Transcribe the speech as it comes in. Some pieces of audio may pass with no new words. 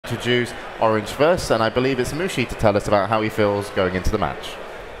introduce Orange first, and I believe it's Mushi to tell us about how he feels going into the match.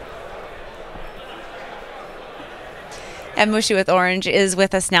 And Mushi with Orange is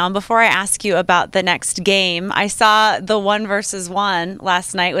with us now. And before I ask you about the next game, I saw the 1 versus 1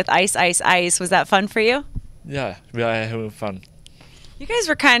 last night with Ice, Ice, Ice. Was that fun for you? Yeah, we are having fun. You guys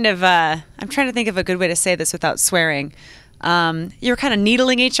were kind of, I'm trying to think of a good way to say this without swearing. You were kind of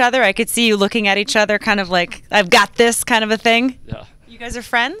needling each other. I could see you looking at each other kind of like, I've got this kind of a thing. Yeah. You guys are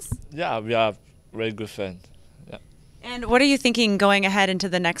friends? Yeah, we are very good friends. Yeah. And what are you thinking going ahead into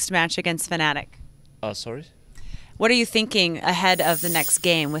the next match against Fnatic? Sorry? What are you thinking ahead of the next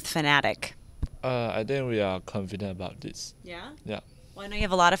game with Fnatic? I think we are confident about this. Yeah? Yeah. Well, I know you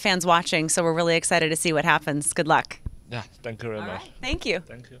have a lot of fans watching, so we're really excited to see what happens. Good luck. Yeah, thank you very much. Right. Thank you.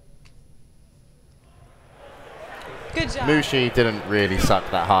 Thank you. Good job. Mushi didn't really suck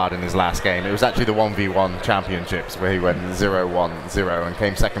that hard in his last game. It was actually the 1v1 championships where he went 0-1-0 and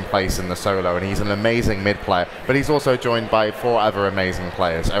came second place in the solo, and he's an amazing mid player, but he's also joined by 4 other amazing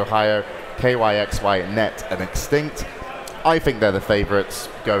players: Ohio, KYXY, Net, and Extinct. I think they're the favorites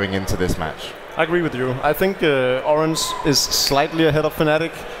going into this match. I agree with you. I think Orange is slightly ahead of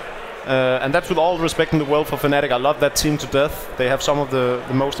Fnatic. And that's with all respect in the world for Fnatic. I love that team to death. They have some of the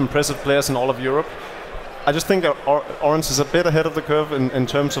most impressive players in all of Europe. I just think Orange is a bit ahead of the curve in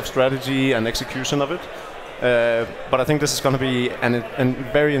terms of strategy and execution of it. But I think this is going to be a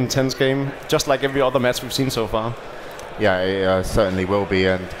very intense game, just like every other match we've seen so far. Yeah, it certainly will be.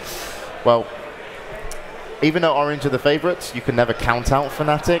 And, well, even though Orange are the favourites, you can never count out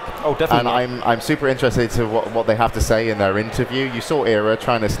Fnatic. Oh, definitely. And I'm super interested to what they have to say in their interview. You saw Era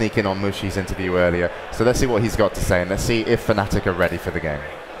trying to sneak in on Mushi's interview earlier. So let's see what he's got to say, and let's see if Fnatic are ready for the game.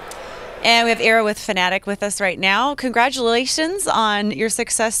 And we have Era with Fnatic with us right now. Congratulations on your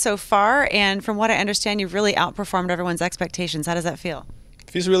success so far. And from what I understand, you've really outperformed everyone's expectations. How does that feel?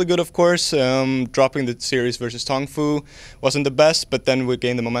 Feels really good, of course. Dropping the series versus Tongfu wasn't the best, but then we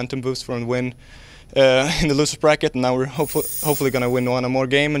gained the momentum boost from the win in the losers bracket, and now we're hopefully going to win one more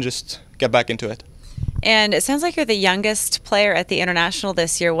game and just get back into it. And it sounds like you're the youngest player at the International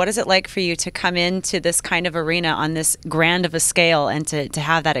this year. What is it like for you to come into this kind of arena on this grand of a scale and to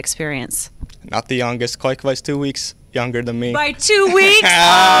have that experience? Not the youngest. Koikva is 2 weeks younger than me. By 2 weeks?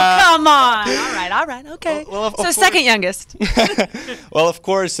 Oh, come on. All right, okay. Well, so second youngest. Well, of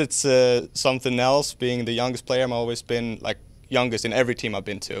course, it's something else. Being the youngest player, I've always been like youngest in every team I've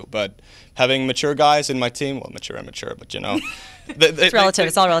been to, but having mature guys in my team, well, mature and mature, but you know, it's relative.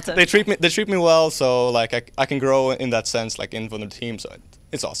 It's all relative. They treat me well, so like I can grow in that sense, like in the team, so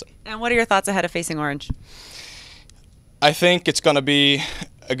it's awesome. And what are your thoughts ahead of facing Orange? I think it's gonna be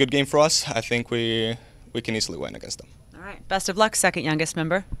a good game for us. I think we can easily win against them. All right, best of luck, second youngest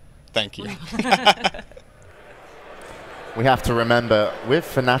member. Thank you. We have to remember, with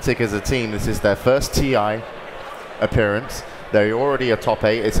Fnatic as a team, this is their first TI appearance. They're already a top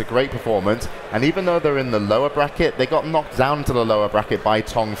 8. It's a great performance. And even though they're in the lower bracket, they got knocked down to the lower bracket by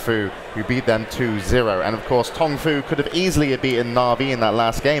Tongfu, who beat them 2-0. And of course, Tongfu could have easily beaten Na'Vi in that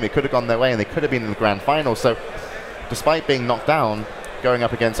last game. It could have gone their way, and they could have been in the grand final. So despite being knocked down, going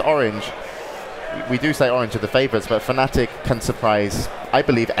up against Orange, we do say Orange are the favourites, but Fnatic can surprise, I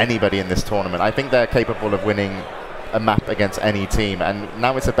believe, anybody in this tournament. I think they're capable of winning a map against any team, and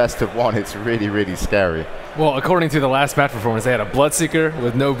now it's a best of 1. It's really, really scary. Well, according to the last match performance, they had a Bloodseeker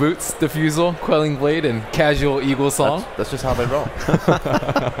with no boots, Diffusal, Quelling Blade, and casual Eagle Song. That's just how they roll.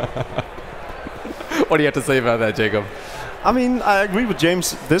 What do you have to say about that, Jacob? I mean, I agree with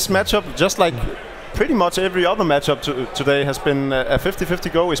James. This matchup, just like pretty much every other matchup today, has been a 50-50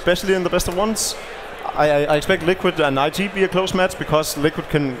 go, especially in the best of 1s. I expect Liquid and IG be a close match because Liquid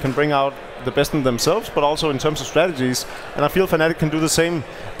can bring out the best in themselves, but also in terms of strategies. And I feel Fnatic can do the same.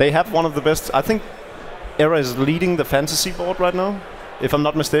 They have one of the best. I think Era is leading the fantasy board right now, if I'm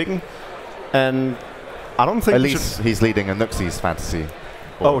not mistaken. And I don't think... At least he's leading a Nuxi's fantasy board.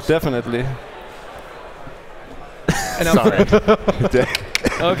 Oh, definitely. Sorry.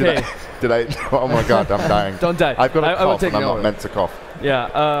 Okay. Did I? Oh my God, I'm dying. Don't die. I've got a cough and I'm over. not meant to cough. Yeah.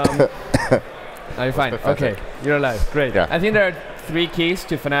 Are you fine? Okay. You're alive. Great. Yeah. I think there are 3 keys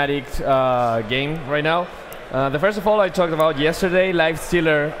to Fnatic's game right now. The first of all, I talked about yesterday,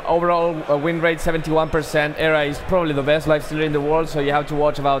 Lifestealer. Overall win rate 71%. Era is probably the best Lifestealer in the world, so you have to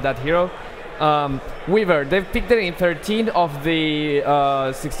watch about that hero. Weaver, they've picked it in 13 of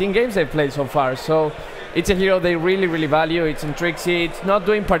the 16 games they've played so far. So it's a hero they really, really value. It's in Trixie. It's not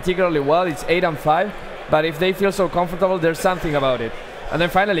doing particularly well. It's 8 and 5. But if they feel so comfortable, there's something about it. And then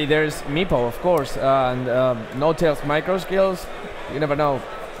finally, there's Meepo, of course, and No Tails micro skills. You never know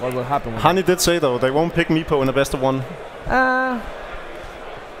what will happen. Honey did say, though, they won't pick Meepo in the best of 1.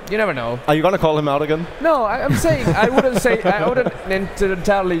 You never know. Are you gonna call him out again? No, I'm saying I wouldn't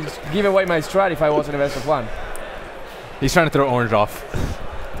entirely give away my strat if I was in a best of one. He's trying to throw Orange off.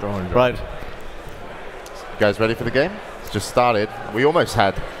 Right. You guys ready for the game? It's just started. We almost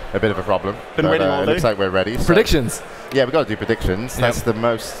had a bit of a problem. Been waiting all It day. looks like we're ready. So Predictions. yeah, we got to do predictions. Yep. That's the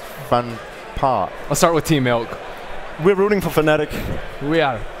most fun part. Let's start with Team Milk. We're rooting for Fnatic. We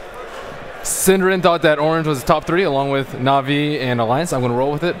are. Synderen thought that Orange was top 3 along with Na'Vi and Alliance. I'm going to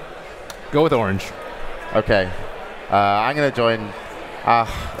roll with it. Go with Orange. Okay. I'm going to join.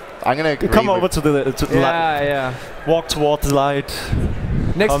 I'm going to Come over to the light. Yeah. Walk towards the light.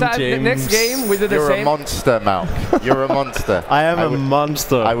 Next Come, time, next James. game we do the You're same. a monster, Malk. You're a monster. I am a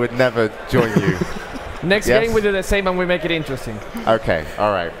monster. I would never join you. Next Yes. game we do the same and we make it interesting. Okay,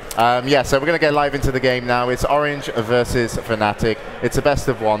 all right. Yeah, so we're going to get live into the game now. It's Orange versus Fnatic. It's a best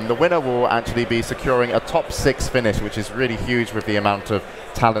of one. The winner will actually be securing a top 6 finish, which is really huge with the amount of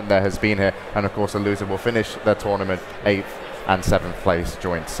talent there has been here. And of course, the loser will finish their tournament 8th and 7th place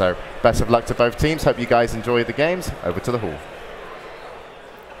joint. So best of luck to both teams. Hope you guys enjoy the games. Over to the hall.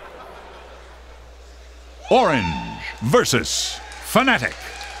 Orange versus Fnatic.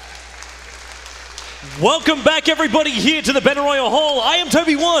 Welcome back, everybody, here to the Battle Royale Hall. I am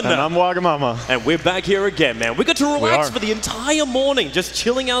Toby1. And I'm Wagamama. And we're back here again, man. We got to relax are. for the entire morning, just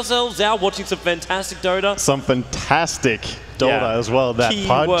chilling ourselves out, watching some fantastic Dota. Some fantastic Dota Yeah. as well. That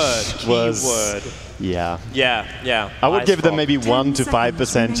punch was. Keyword. Yeah. Yeah. I would Nice give them spot. maybe 1 to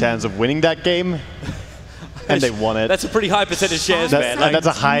 5% chance of winning that game. And they won it. That's a pretty high percentage shares, man. And that's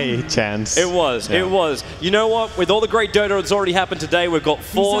a high chance. It was. Yeah. It was. You know what? With all the great Dota that's already happened today, we've got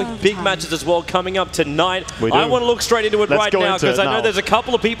 4 big matches as well coming up tonight. We do. I want to look straight into it Let's right go now into because it I know now. there's a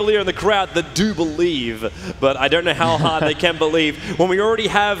couple of people here in the crowd that do believe, but I don't know how hard they can believe when we already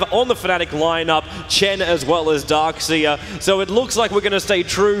have on the Fnatic lineup Chen as well as Darkseer. So it looks like we're going to stay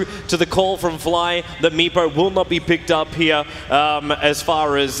true to the call from Fly that Meepo will not be picked up here as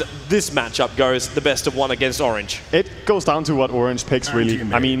far as this matchup goes, the best of one against Orange. It goes down to what Orange picks, really.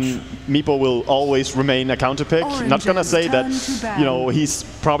 I mean, Meepo will always remain a counter pick. Not gonna say that, you know, he's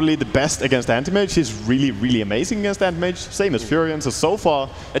probably the best against anti-mage. He's really, really amazing against anti-mage. Same as Furion. So far,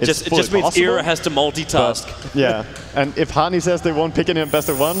 It it's just means possible. Era has to multitask. But, yeah, and if Hani says they won't pick in a best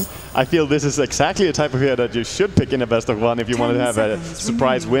of one, I feel this is exactly a type of hero that you should pick in a best of one if you want to have a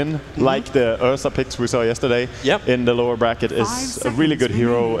surprise win, like the Ursa picks we saw yesterday in the lower bracket. Is a really good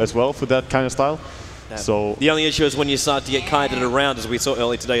hero as well for that kind of style. So the only issue is when you start to get kited around, as we saw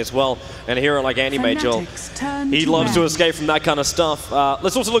early today as well. And a hero like Anti-Mage, he loves to escape from that kind of stuff.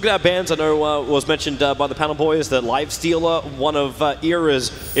 Let's also look at our bans. I know was mentioned by the panel boys that Lifestealer, one of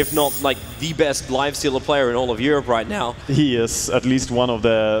Era's, if not like the best Lifestealer player in all of Europe right now. he is at least one of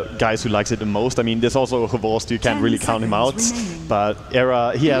the guys who likes it the most. I mean, there's also Horst, you can't really count him out. But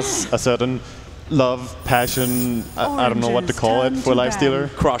Era, he has a certain love, passion, I don't know what to call it for Lifestealer.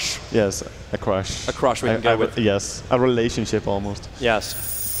 Crush. Yes, a crush. A crush we can go with. Yes, a relationship almost.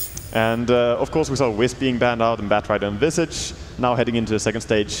 Yes. And of course we saw Wisp being banned out and Batrider and Visage. Now heading into the second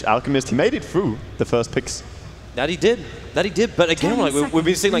stage, Alchemist, he made it through the first picks. That he did. But again, like we've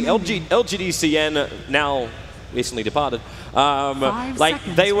been seeing like LGDCN now recently departed. Like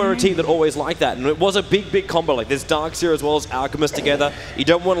they were a team that always liked that, and it was a big combo. Like there's Darkseer as well as Alchemist together. You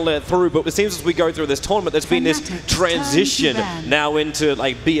don't want to let it through, but it seems as we go through this tournament, there's been this transition now into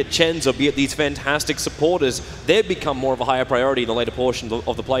like be it Chens or be it these fantastic supporters. They've become more of a higher priority in the later portion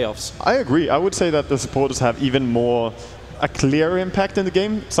of the playoffs. I agree. I would say that the supporters have even more a clear impact in the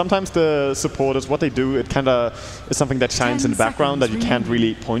game. Sometimes the supporters, what they do, it kind of is something that shines in the background that you can't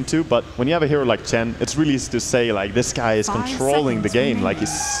really point to. But when you have a hero like Chen, it's really to say like this guy is controlling the game, like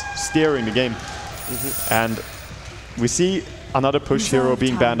he's steering the game. And we see another push hero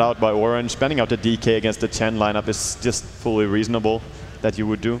being banned out by Orange. Banning out the DK against the Chen lineup is just fully reasonable that you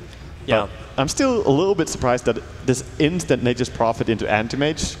would do. Yeah. But I'm still a little bit surprised that this instant Nature's Prophet into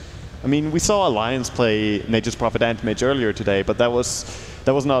Anti-Mage. I mean, we saw Alliance play Nature's Prophet Anti-Mage earlier today, but that was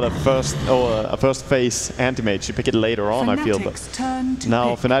not a first phase Anti-Mage. You pick it later on, I feel. But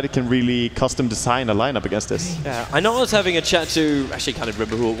now Fnatic can really custom design a lineup against this. Yeah, I know I was having a chat to, actually can't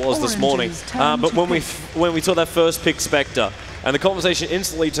remember who it was this morning, but when we saw that first pick Spectre, and the conversation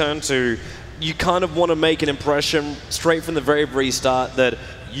instantly turned to, you kind of want to make an impression straight from the very start that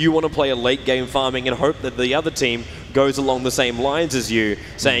you want to play a late game farming and hope that the other team goes along the same lines as you,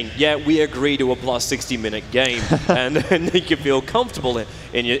 saying, yeah, we agree to a plus 60-minute game, and you can feel comfortable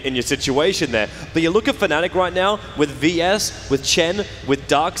in your situation there. But you look at Fnatic right now with VS, with Chen, with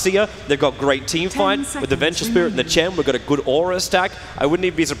Darkseer. They've got great team fight with the Venture Spirit and the Chen. We've got a good aura stack. I wouldn't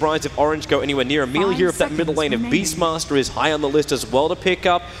even be surprised if Orange go anywhere near a meal here if that middle lane of Beastmaster is high on the list as well to pick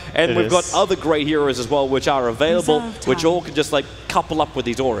up. And we've got other great heroes as well which are available, which all can just like couple up with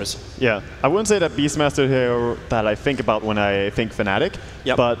these auras. Yeah, I wouldn't say that Beastmaster hero that I think about when I think Fnatic,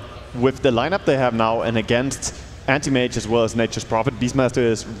 but with the lineup they have now and against Anti-Mage as well as Nature's Prophet, Beastmaster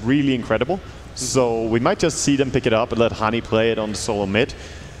is really incredible. So we might just see them pick it up and let Hani play it on the solo mid.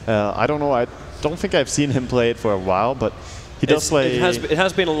 I don't know, I don't think I've seen him play it for a while, but he does play... It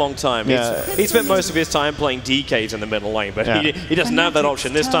has been a long time. Yeah. He spent most of his time playing DKs in the middle lane, but he doesn't have that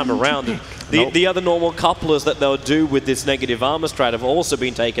option this time around. And the other normal couplers that they'll do with this negative armor strat have also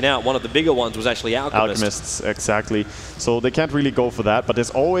been taken out. One of the bigger ones was actually Alchemist. Alchemists, exactly. So they can't really go for that, but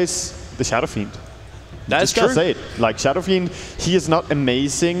there's always the Shadow Fiend. That's true. true. Say it. Like Shadow Fiend, he is not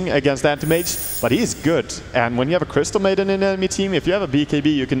amazing against Anti-Mage, but he is good. And when you have a Crystal Maiden in an enemy team, if you have a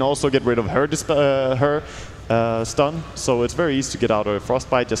BKB, you can also get rid of her stun. So it's very easy to get out of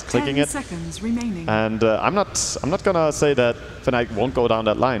Frostbite just clicking it. And I'm not gonna say that Fnatic won't go down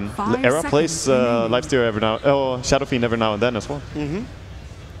that line. Era plays Lifesteal every now, Shadow Fiend every now and then as well.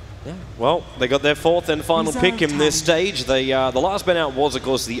 Yeah. Well, they got their fourth and final pick in this stage. They the last man out was, of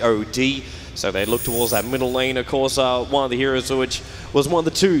course, the OD. So they look towards that middle lane. Of course, one of the heroes which was one of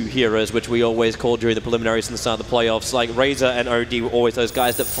the two heroes which we always called during the preliminaries and the start of the playoffs. Like Razor and OD were always those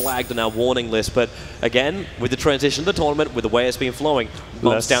guys that flagged on our warning list. But again, with the transition of the tournament, with the way it's been flowing,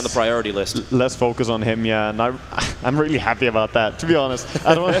 bumps down the priority list. Less focus on him, yeah. And I'm really happy about that, to be honest.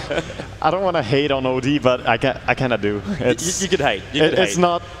 I don't want to hate on OD, but I kind of do. You could hate. It's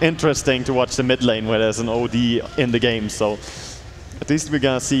not interesting to watch the mid lane where there's an OD in the game. So at least we're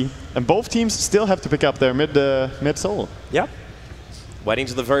gonna see. And both teams still have to pick up their mid solo. Yeah. Waiting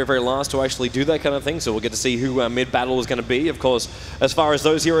to the very, very last to actually do that kind of thing, so we'll get to see who mid battle is going to be. Of course, as far as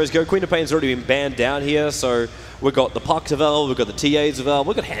those heroes go, Queen of Pain's already been banned down here, so we've got the Pucks available, we've got the TAs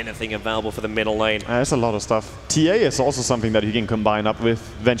available, we've got anything available for the middle lane. There's a lot of stuff. TA is also something that you can combine up with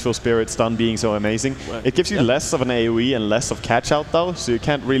Vengeful Spirit stun being so amazing. It gives you less of an AoE and less of catch out though, so you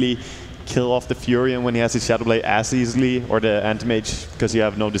can't really kill off the Furion when he has his Shadow Blade as easily, or the Anti-Mage because you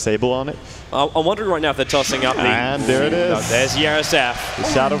have no disable on it. I'm wondering right now if they're tossing up the... And there it is. No, there's Yarosaf. The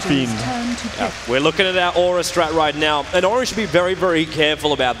Shadow Fiend. We're looking at our aura strat right now, and Orange should be very, very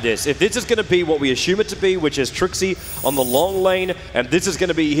careful about this. If this is going to be what we assume it to be, which is Trixie on the long lane, and this is going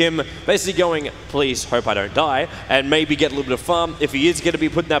to be him basically going, please hope I don't die, and maybe get a little bit of farm. If he is going to be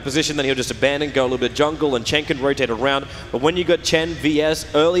put in that position, then he'll just abandon, go a little bit jungle, and Chen can rotate around. But when you got Chen,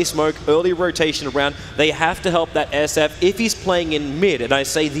 VS, early smoke, early rotation around, they have to help that SF if he's playing in mid, and I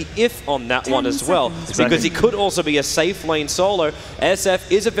say the if on that one as well, because he could also be a safe lane solo.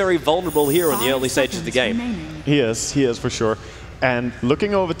 SF is a very vulnerable hero in the early stages of the game. He is for sure. And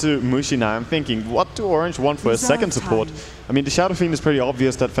looking over to Mushi now, I'm thinking, what do Orange want for a second support? I mean, the Shadow Fiend is pretty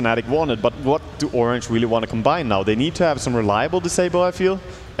obvious that Fnatic wanted, but what do Orange really want to combine now? They need to have some reliable disable, I feel,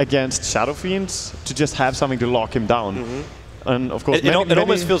 against Shadow Fiends to just have something to lock him down. And of course, it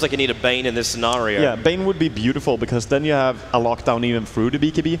almost feels like you need a Bane in this scenario. Yeah, Bane would be beautiful because then you have a lockdown even through the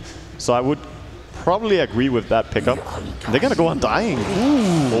BKB. So I would probably agree with that pickup. They're gonna go Undying. Ooh,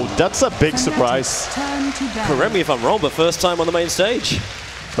 oh, that's a big surprise. Correct me if I'm wrong, but first time on the main stage.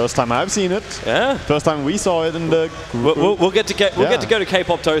 First time I've seen it. Yeah. First time we saw it in the group. We'll get to go to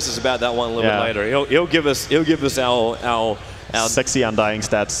K-Poptosis about that one a little bit later. He'll give us our sexy Undying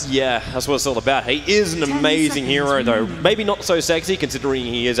stats. Yeah, that's what it's all about. He is an amazing hero, though. Maybe not so sexy, considering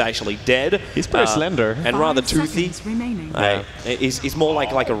he is actually dead. He's pretty slender. And rather toothy. He's more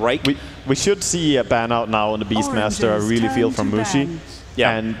like a rake. We should see a ban out now on the Beastmaster, I really feel, from Mushi.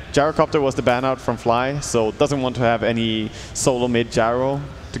 Yeah. And Gyrocopter was the ban out from Fly, so doesn't want to have any solo mid Gyro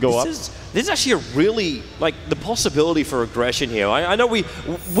to go up. This is actually a really, like, the possibility for aggression here. I know we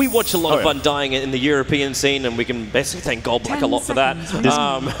watch a lot of Undying in the European scene, and we can basically thank GoldBlack a lot for that,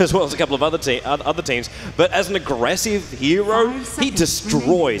 as well as a couple of other teams. But as an aggressive hero, he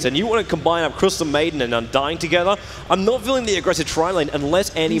destroys. And you want to combine up Crystal Maiden and Undying together, I'm not feeling the aggressive tri-lane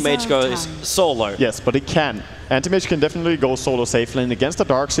unless Anti-Mage goes solo. Yes, but he can. Anti-Mage can definitely go solo safe lane. Against the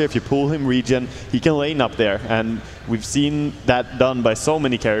Darkseer, if you pull him regen, he can lane up there. And we've seen that done by so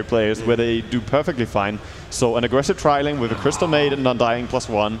many carry players where they do perfectly fine. So an aggressive tri-lane with a Crystal Maiden, Undying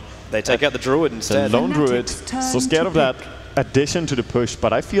 +1. They take out the Druid instead. The lone Druid. So scared of that addition to the push,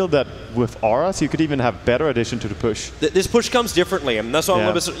 but I feel that with auras you could even have better addition to the push. This push comes differently, and that's why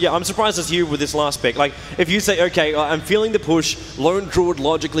I'm surprised as you with this last pick. Like, if you say, okay, I'm feeling the push, lone Druid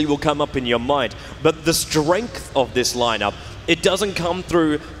logically will come up in your mind, but the strength of this lineup, it doesn't come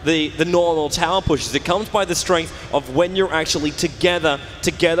through the normal tower pushes. It comes by the strength of when you're actually together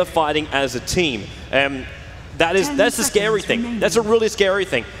fighting as a team. That's the scary thing. That's a really scary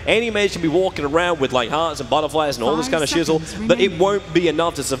thing. Any mage can be walking around with like hearts and butterflies and all this kind of shizzle, but it won't be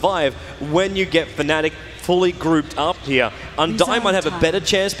enough to survive when you get Fnatic fully grouped up here. Undyne might have a better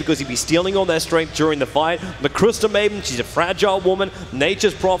chance because he'd be stealing all their strength during the fight. The Crystal Maiden, she's a fragile woman.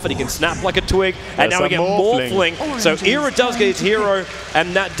 Nature's Prophet, he can snap like a twig. And now we get Morphling. So Era does get his hero,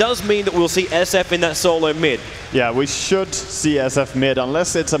 and that does mean that we'll see SF in that solo mid. Yeah, we should see SF mid,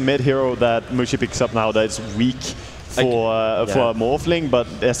 unless it's a mid hero that Mushi picks up now that's weak for Morphling, but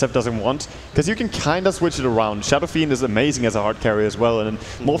SF doesn't want. Because you can kind of switch it around. Shadow Fiend is amazing as a hard carry as well, and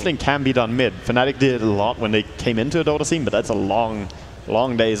Morphling can be done mid. Fnatic did it a lot when they came into the Dota scene, but that's a long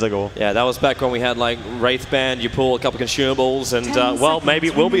days ago. Yeah, that was back when we had like Wraith Band, you pull a couple consumables, and well, maybe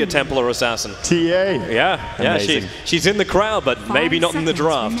it will be a Templar Assassin. TA. Yeah, she's in the crowd, but maybe not in the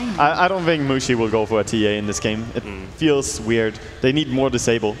draft. I don't think Mushi will go for a TA in this game. It feels weird. They need more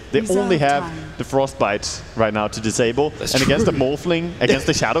disable. They only have the Frostbite right now to disable, and against the Morphling, against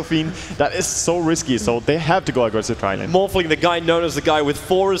the Shadow Fiend, that is so risky, so they have to go aggressive tri-lane. Morphling, the guy known as the guy with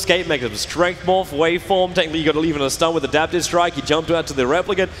 4 escape mechanisms. Strength Morph, Waveform, technically you got to leave it on a stun with Adaptive Strike, you jump out to the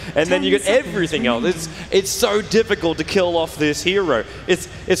Replicant, and then you get everything else. It's so difficult to kill off this hero.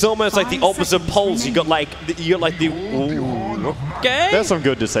 It's almost like the opposite poles. You got like the okay. There's some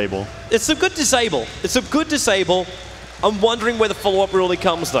good disable. It's some good disable. I'm wondering where the follow-up really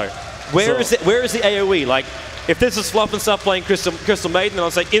comes though. Where is the AoE? Like, if this is Fluff and stuff playing Crystal Maiden, then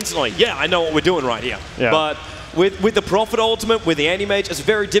I'll say instantly, yeah, I know what we're doing right here. Yeah. But with the Prophet ultimate, with the Anti-Mage, it's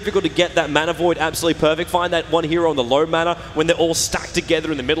very difficult to get that mana void absolutely perfect. Find that one hero on the low mana when they're all stacked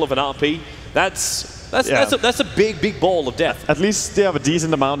together in the middle of an RP. That's a big ball of death. At least they have a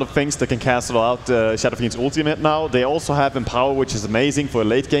decent amount of things that can cancel out Shadow Fiend's ultimate now. They also have Empower, which is amazing for a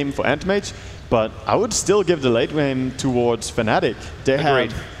late game for Anti-Mage. But I would still give the late game towards Fnatic. They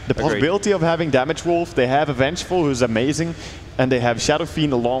have the possibility of having Damage Wolf. They have Avengeful, who's amazing. And they have Shadow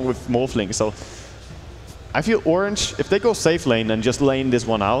Fiend along with Morphling. So I feel Orange, if they go safe lane and just lane this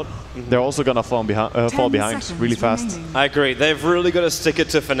one out, they're also going to fall behind really fast. I agree. They've really got to stick it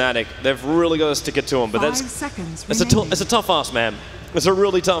to Fnatic. They've really got to stick it to them. But it's a tough ask, man. It's a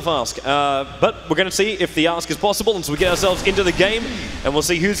really tough ask. But we're going to see if the ask is possible. And so we get ourselves into the game. And we'll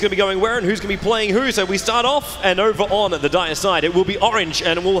see who's going to be going where and who's going to be playing who. So we start off, and over on the Dire side, it will be Orange.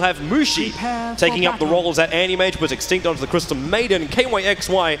 And we'll have Mushi taking up the roles at Anti-Mage, was extinct onto the Crystal Maiden.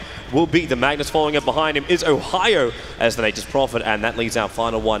 KYXY will be the Magnus. Following up behind him is Ohio as the Nature's Prophet. And that leaves our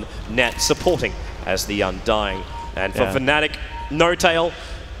final one, Net, supporting as the Undying. And for Fnatic, No Tail,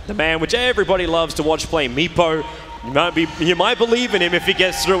 the man which everybody loves to watch play Meepo. You might believe in him if he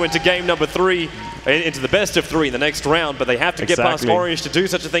gets through into game number 3, into the best of 3 in the next round, but they have to get past Orange to do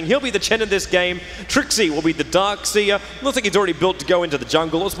such a thing. He'll be the Chen in this game. Trixie will be the Darkseer. Looks like he's already built to go into the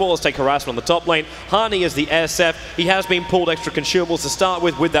jungle, as well as take harassment on the top lane. Hani is the SF. He has been pulled extra consumables to start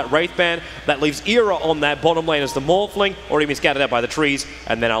with that Wraith Band. That leaves Era on that bottom lane as the Morphling, already been scattered out by the trees.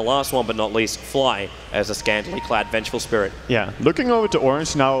 And then our last one, but not least, Fly as a scantily clad Vengeful Spirit. Yeah, looking over to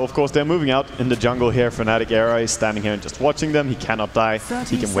Orange now, of course, they're moving out in the jungle here. Fnatic Era is standing here and just watching them. He cannot die.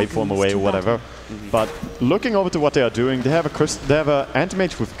 He can wait for him away or whatever. But looking over to what they are doing, they have a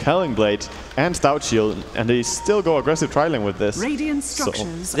Anti-Mage with Quelling Blade and Stout Shield, and they still go aggressive tri-lane with this.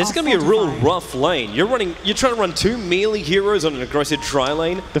 This is going to be a real rough lane. You're trying to run 2 melee heroes on an aggressive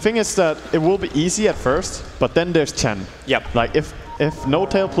tri-lane. The thing is that it will be easy at first, but then there's Chen. Yep. Like if No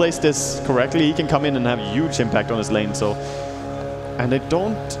Tail plays this correctly, he can come in and have a huge impact on his lane. So, and they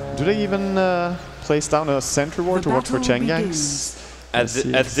don't. Do they even place down a sentry ward to watch for Chen ganks? At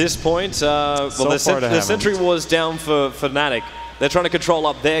this point, well, the sentry was down for Fnatic. They're trying to control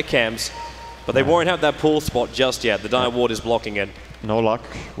up their camps, but they won't have that pull spot just yet. The Dire Ward is blocking it. No luck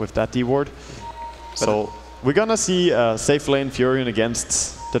with that D ward. So we're gonna see a safe lane Furion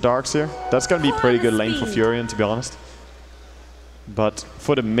against the Darks here. That's gonna be a pretty good lane for Furion, to be honest. But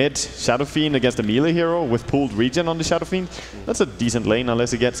for the mid, Shadow Fiend against the melee hero with pooled regen on the Shadow Fiend, that's a decent lane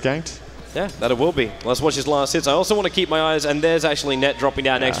unless he gets ganked. Yeah, that it will be. Let's watch his last hits. I also want to keep my eyes, and there's actually Net dropping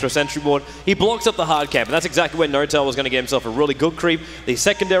down extra sentry ward. He blocks up the hard camp, and that's exactly where No-Tail was going to get himself a really good creep. The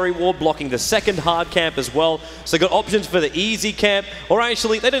secondary ward blocking the second hard camp as well. So got options for the easy camp, or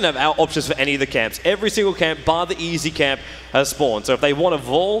actually, they didn't have options for any of the camps. Every single camp, bar the easy camp, has spawned. So if they want a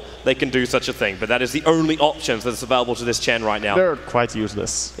Vol, they can do such a thing. But that is the only options that's available to this Chen right now. They're quite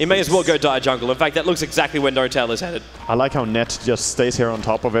useless. He may as well go Dire jungle. In fact, that looks exactly where No-Tail is headed. I like how Net just stays here on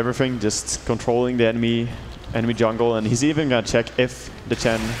top of everything, just controlling the enemy jungle, and he's even gonna check if the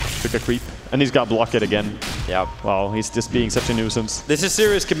Chen took a creep And he's got blocked it again. Yeah. Wow, he's just being such a nuisance. This is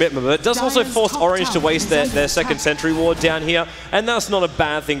serious commitment, but it does also force Orange to waste their second sentry ward down here, and that's not a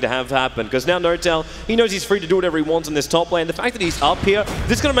bad thing to have happen, because now N0tail, he knows he's free to do whatever he wants in this top lane. The fact that he's up here,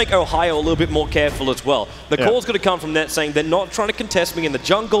 this is going to make Ohio a little bit more careful as well. The call's going to come from Net saying they're not trying to contest me in the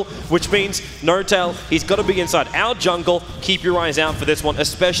jungle, which means N0tail, he's got to be inside our jungle. Keep your eyes out for this one,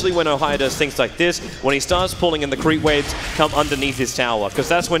 especially when Ohio does things like this, when he starts pulling and the creep waves come underneath his tower, because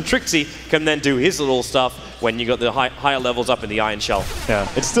that's when Trixie can then do his little stuff when you got the higher levels up in the Iron Shell. Yeah,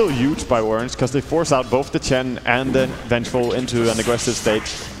 it's still huge by Orange because they force out both the Chen and the Vengeful into an aggressive state.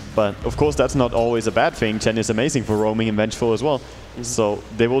 But of course that's not always a bad thing. Chen is amazing for roaming and Vengeful as well. So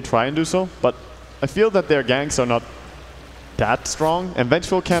they will try and do so. But I feel that their ganks are not that strong. And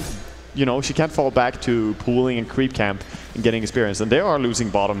Vengeful can't, you know, she can't fall back to pooling and creep camp and getting experience. And they are losing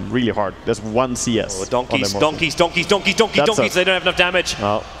bottom really hard. There's one CS. Oh, donkeys. They don't have enough damage.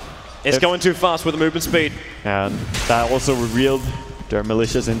 Well, it's going too fast with the movement speed. And that also revealed their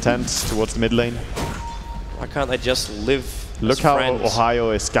malicious intent towards the mid lane. Why can't they just live Look as how friends? Ohio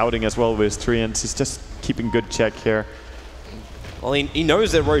is scouting as well with his treants. He's just keeping good check here. Well, he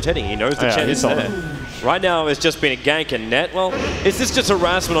knows they're rotating. He knows the Chen is there. Right now, it's just been a gank and net. Well, is this just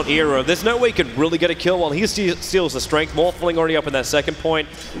harassment on Eero? There's no way he could really get a kill while he steals the strength morphling already up in that second point.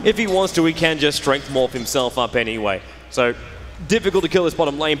 If he wants to, he can just strength morph himself up anyway. So difficult to kill this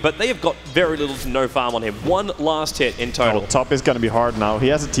bottom lane, but they have got very little to no farm on him. One last hit in total. Oh, top is going to be hard now. He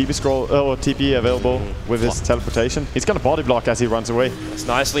has a TP scroll or TP available with his teleportation. He's going to body block as he runs away. It's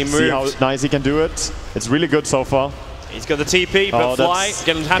nicely moved. See how nice he can do it. It's really good so far. He's got the TP, but Fly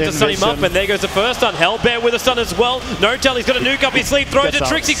gonna have to stun him up, and there goes the first stun. Hellbear with a stun as well. N0tail, he's got a nuke up his sleeve, throws it.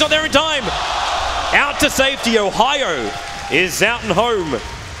 Trixie's not there in time. Out to safety. Ohio is out and home.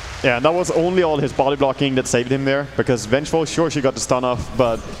 Yeah, and that was only all his body blocking that saved him there, because Vengeful, sure, she got the stun off,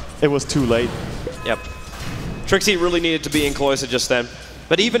 but it was too late. Yep. Trixie really needed to be in closer just then.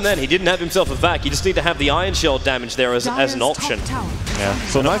 But even then, he didn't have himself a vac. He just need to have the Iron Shell damage there as an option. Yeah,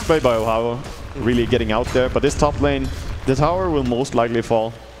 so nice play by Ohio, really getting out there. But this top lane, the tower will most likely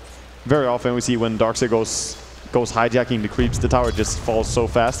fall. Very often we see when Darkseid goes hijacking the creeps, the tower just falls so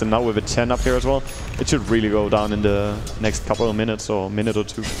fast. And now with a Chen up here as well, it should really go down in the next couple of minutes or minute or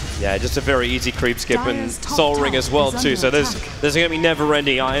two. Yeah, just a very easy creep skip and Soul Ring as well too. So there's going to be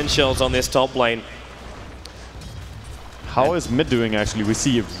never-ending Iron Shells on this top lane. How is mid doing actually? We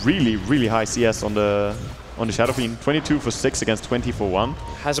see a really, really high CS on the Shadow Fiend. 22 for 6 against 20 for 1.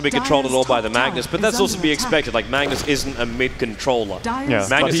 Hasn't been controlled at all by the Magnus, but that's also to be expected. Like, Magnus isn't a mid controller. Yeah,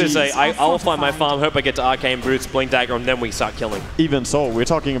 Magnus is I'll find my farm, hope I get to Arcane Boots, Blink Dagger, and then we start killing. Even so, we're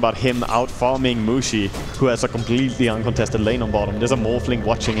talking about him out farming Mushi, who has a completely uncontested lane on bottom. There's a Morphling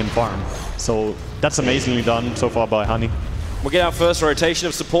watching him farm. So that's amazingly done so far by Honey. We'll get our first rotation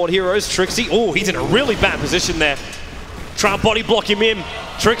of support heroes. Trixie, oh, he's in a really bad position there. Try and body block him in.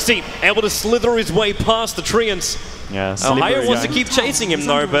 Trixie able to slither his way past the treants. Yeah, Ohio wants to keep chasing him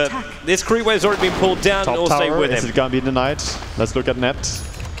though, but this creep wave's already been pulled down. Top It'll stay tower, with him. is it going to be denied? Let's look at Net.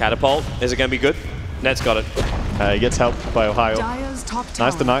 Catapult, is it going to be good? Net's got it. He gets helped by Ohio.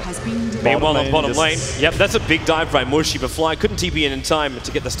 Nice deny. Meanwhile on bottom lane. Yep, that's a big dive by Mushi, but Fly couldn't TP in time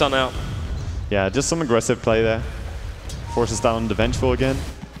to get the stun out. Yeah, just some aggressive play there. Forces down the Vengeful again.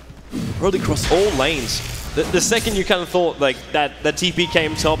 Really across all lanes. The second you kind of thought like that TP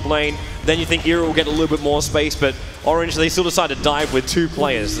came top lane, then you think Eero will get a little bit more space, but Orange, they still decide to dive with 2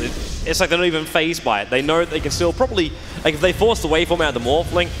 players. It's like they're not even phased by it. They know they can still probably, like if they force the waveform out of the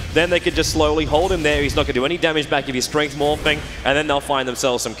Morphling, then they could just slowly hold him there. He's not going to do any damage back if he's strength morphing, and then they'll find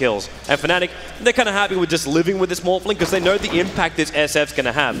themselves some kills. And Fnatic, they're kind of happy with just living with this Morphling because they know the impact this SF's going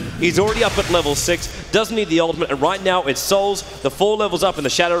to have. He's already up at level 6, doesn't need the ultimate, and right now it's Souls. The 4 levels up and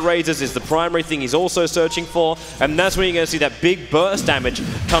the Shadow Razors is the primary thing he's also searching for, and that's when you're going to see that big burst damage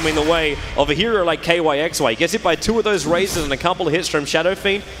coming the way of a hero like KYXY. He gets hit by 2 of those Razors and a couple of hits from Shadow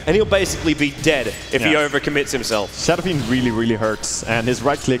Fiend, and he'll basically be dead if he overcommits himself. Shadow Fiend really, really hurts, and his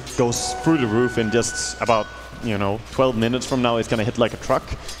right click goes through the roof in just about, 12 minutes from now. He's going to hit like a truck.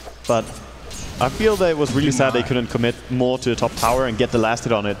 But I feel that it was really sad they couldn't commit more to the top tower and get the last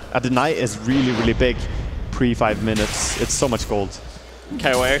hit on it. A deny is really, really big pre-5 minutes. It's so much gold.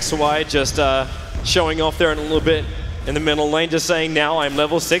 KYXY just showing off there in a little bit in the middle lane, just saying now I'm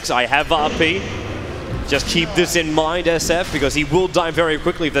level 6, I have RP. Just keep this in mind, SF, because he will die very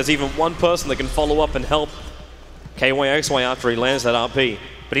quickly if there's even one person that can follow up and help KYXY after he lands that RP.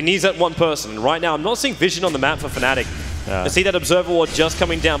 But he needs that one person, and right now I'm not seeing vision on the map for Fnatic. I see that Observer Ward just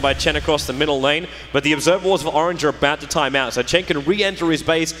coming down by Chen across the middle lane, but the Observer Wards for Orange are about to time out, so Chen can re-enter his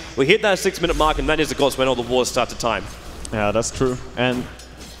base. We hit that 6-minute mark, and that is, of course, when all the wars start to time. Yeah, that's true. And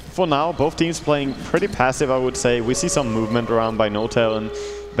for now, both teams playing pretty passive, I would say. We see some movement around by N0tail, and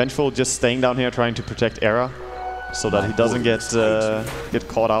Vengeful just staying down here trying to protect Era so that he doesn't get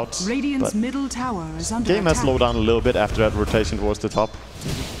caught out. Radiant's middle tower is under game has attack. slowed down a little bit after that rotation towards the top.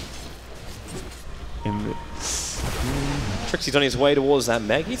 Trixie's on his way towards that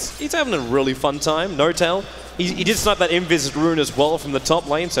Meg. He's having a really fun time. N0tail. He did snipe that Invis rune as well from the top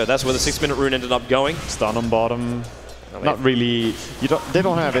lane, so that's where the 6-minute rune ended up going. Stun on bottom. Not really. They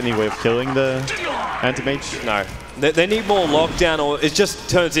don't have any way of killing the anti-mage. No. They need more lockdown, or it just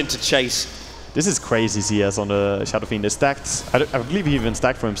turns into chase. This is crazy CS on the Shadow Fiend. They stacked, I believe he even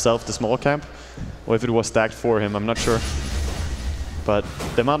stacked for himself the small camp, or if it was stacked for him, I'm not sure. But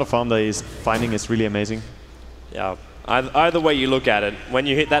the amount of farm that he's finding is really amazing. Yeah. Either way you look at it, when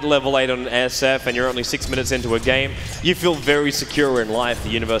you hit that level 8 on SF and you're only 6 minutes into a game, you feel very secure in life, the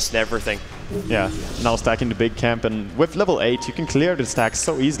universe and everything. Yeah, now stacking the big camp, and with level 8 you can clear the stacks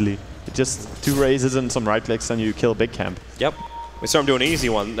so easily. Just 2 raises and some right clicks and you kill big camp. Yep, we saw him do an easy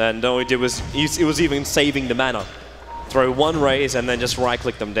one, and all he did was, it was even saving the mana. Throw 1 raise and then just right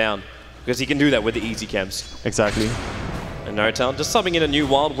click them down, because he can do that with the easy camps. Exactly. And N0tail just subbing in a new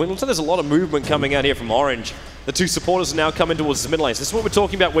Wild Wind. Looks like there's a lot of movement coming out here from Orange. The 2 supporters are now coming towards the mid lanes. This is what we're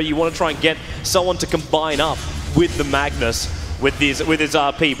talking about, where you want to try and get someone to combine up with the Magnus, with his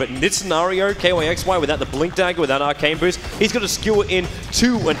RP. But in this scenario, KYXY, without the Blink Dagger, without Arcane Boost, he's got to skewer in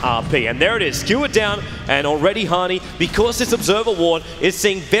to an RP. And there it is, skewer down, and already Hani, because this Observer Ward is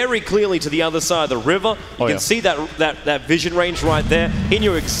seeing very clearly to the other side of the river. You can see that vision range right there. He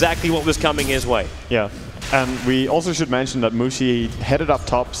knew exactly what was coming his way. Yeah. And we also should mention that Mushi headed up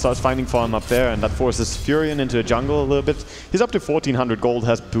top, starts finding farm up there, and that forces Furion into a jungle a little bit. He's up to 1400 gold,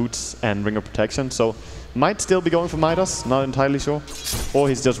 has boots and ring of protection, so might still be going for Midas, not entirely sure. Or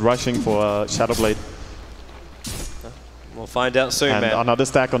he's just rushing for Shadow Blade. We'll find out soon, and man. Another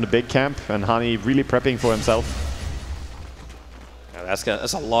stack on the big camp, and Hani really prepping for himself.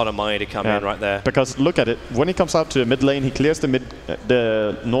 That's a lot of money to come in right there. Because look at it, when he comes out to the mid lane, he clears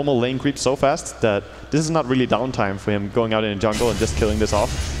the normal lane creep so fast that this is not really downtime for him going out in the jungle and just killing this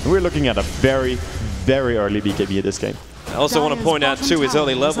off. And we're looking at a very, very early BKB at this game. I also want to point out too his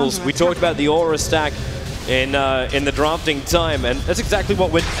early levels. We talked about the aura stack in the drafting time, and that's exactly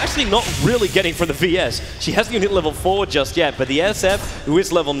what we're actually not really getting from the VS. She hasn't even hit level 4 just yet, but the SF, who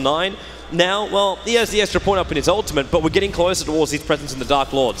is level 9, now, well, he has the extra point up in his ultimate, but we're getting closer towards his presence in the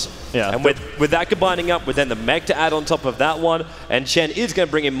Dark Lords. Yeah. And with that combining up with then the Meg to add on top of that one, and Chen is going to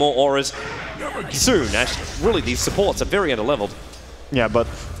bring in more auras soon. Actually, really, these supports are very underleveled. Yeah, but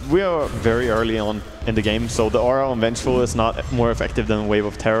we are very early on in the game, so the aura on Vengeful is not more effective than Wave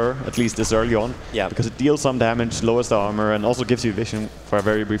of Terror, at least this early on. Yeah. Because it deals some damage, lowers the armor, and also gives you vision for a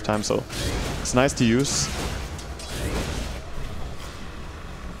very brief time, so it's nice to use.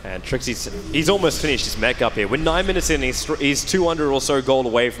 And he's almost finished his mech up here. We're 9 minutes in, he's 200 or so gold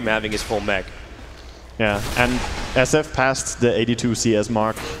away from having his full mech. Yeah, and SF passed the 82 CS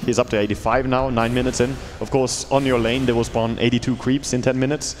mark. He's up to 85 now, 9 minutes in. Of course, on your lane, they will spawn 82 creeps in 10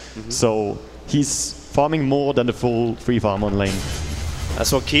 minutes. So he's farming more than the full free farm on lane.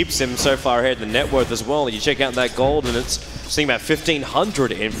 That's what keeps him so far ahead in the net worth as well. You check out that gold, and it's seeing about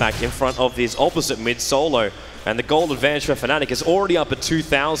 1,500, in fact, in front of his opposite mid-solo. And the gold advantage for Fnatic is already up at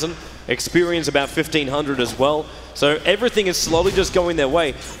 2,000. Experience about 1,500 as well. So everything is slowly just going their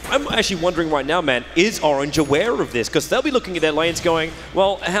way. I'm actually wondering right now, man, is Orange aware of this? Because they'll be looking at their lanes going,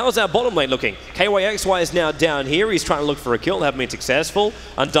 well, how's our bottom lane looking? KYXY is now down here. He's trying to look for a kill. Haven't been successful.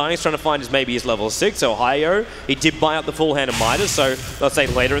 Undying's trying to find maybe his level 6. Ohio, he did buy up the full hand of Midas. So let's say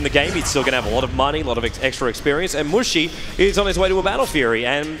later in the game, he's still going to have a lot of money, a lot of extra experience. And Mushi is on his way to a Battle Fury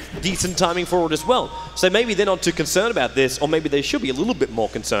and decent timing forward as well. So maybe they're not too concerned about this, or maybe they should be a little bit more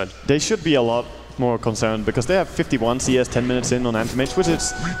concerned. They should be a lot more concerned because they have 51 CS 10 minutes in on Anti-Mage, which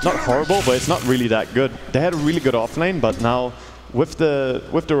is not horrible, but it's not really that good. They had a really good offlane, but now with the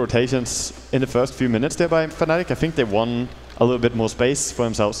rotations in the first few minutes there by Fnatic, I think they won a little bit more space for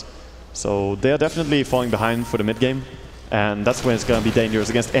themselves. So they are definitely falling behind for the mid game, and that's when it's going to be dangerous.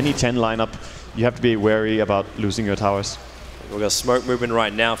 Against any Chen lineup, you have to be wary about losing your towers. We've got smoke movement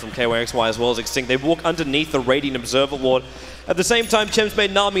right now from KYXY as well as Extinct. They walk underneath the Radiant Observer Ward. At the same time, Chem's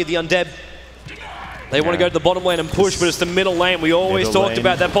made an army of the Undead. They want to go to the bottom lane and push, but it's the middle lane. We always talked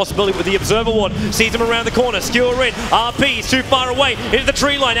about that possibility with the Observer Ward. Sees him around the corner, skewer in. RP is too far away into the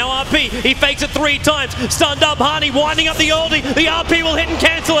tree line. Now RP, he fakes it 3 times. Stunned up, Hani winding up the oldie. The RP will hit and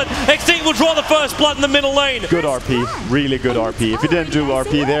cancel it. Extinct will draw the first blood in the middle lane. Good RP, really good RP. If he didn't do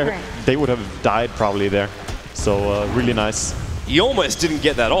RP there, they would have died probably there. So really nice. He almost didn't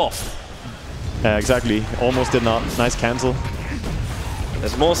get that off. Exactly, almost did not. Nice cancel.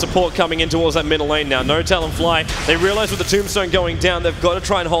 There's more support coming in towards that middle lane now. No Talon Fly. They realize with the Tombstone going down, they've got to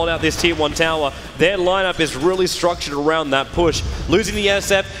try and hold out this Tier 1 tower. Their lineup is really structured around that push. Losing the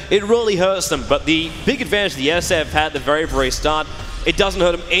SF, it really hurts them. But the big advantage the SF had at the very, very start, it doesn't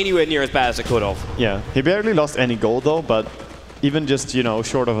hurt them anywhere near as bad as it could have. Yeah, he barely lost any gold though, but even just, you know,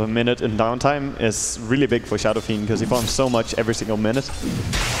 short of a minute in downtime is really big for Shadow Fiend because he farms so much every single minute.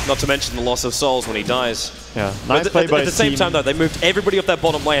 Not to mention the loss of souls when he dies. Yeah, nice play by at the same time though, they moved everybody off that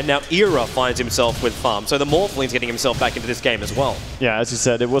bottom lane and now Era finds himself with farm. So the Morphline's getting himself back into this game as well. Yeah, as you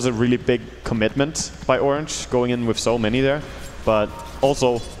said, it was a really big commitment by Orange going in with so many there. But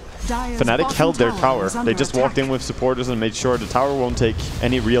also, Fnatic held their tower. They just walked in with supporters and made sure the tower won't take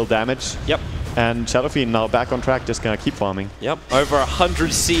any real damage. Yep. And Shadow Fiend now back on track, just gonna keep farming. Yep, over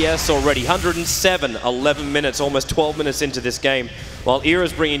 100 CS already, 107, 11 minutes, almost 12 minutes into this game. While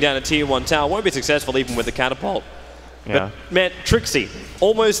Era's bringing down a Tier 1 tower, won't be successful even with the catapult. Yeah. But man, Trixie,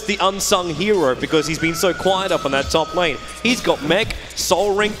 almost the unsung hero because he's been so quiet up on that top lane. He's got Mech,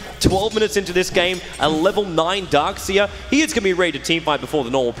 Soul Ring, 12 minutes into this game, a level 9 Darkseer. He is going to be ready to teamfight before the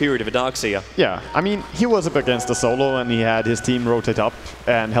normal period of a Darkseer. Yeah, I mean, he was up against the solo and he had his team rotate up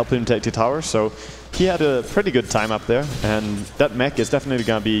and help him take the tower, so he had a pretty good time up there. And that Mech is definitely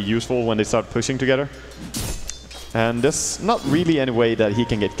going to be useful when they start pushing together. And there's not really any way that he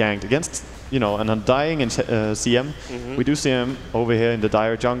can get ganked against, you know, an Undying in CM. We do see him over here in the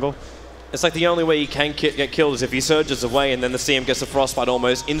Dire jungle. It's like the only way he can get killed is if he surges away and then the CM gets a frostbite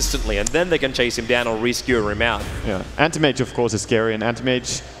almost instantly and then they can chase him down or re-skewer him out. Yeah, Anti-Mage of course is scary and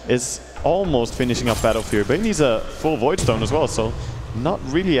Anti-Mage is almost finishing up Battlefield, but he needs a full Void Stone as well, so not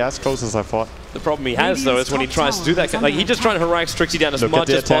really as close as I thought. The problem he has, though, is when he tries to do that, like, he's just trying to harangue Trixie down as much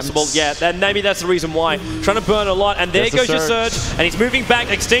as possible. Yeah, and maybe that's the reason why. Trying to burn a lot, and there goes your Surge, and he's moving back,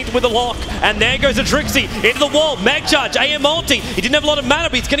 Extinct with a lock, and there goes a Trixie into the wall. Mag Charge, AM ulti. He didn't have a lot of mana,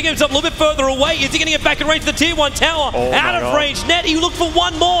 but he's going to get himself a little bit further away. Is he going to get back in range of the Tier 1 tower? Out of range. Net, he looked for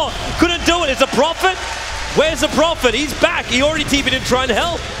one more. Couldn't do it. It's a Prophet. Where's the Prophet? He's back. He already TP'd him trying to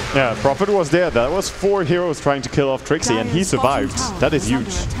help. Yeah, Prophet was there. That was 4 heroes trying to kill off Trixie, and he survived. That is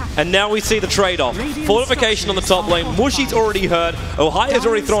huge. And now we see the trade-off. Fortification on the top lane. Mushi's already hurt. Ohia's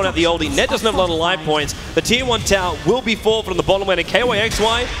already thrown out the oldie. Net doesn't have a lot of life points. The Tier 1 tower will be forfeit on the bottom lane, and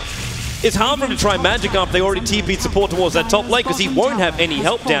KYXY, it's hard for him to try magic up. They already TP'd support towards that top lane because he won't have any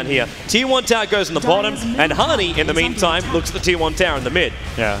help down here. Tier 1 tower goes in the bottom, and Honey, in the meantime, looks at the Tier 1 tower in the mid.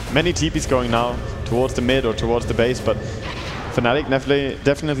 Yeah, many TPs going now towards the mid or towards the base, but Fnatic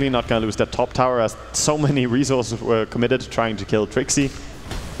definitely not going to lose that top tower as so many resources were committed trying to kill Trixie.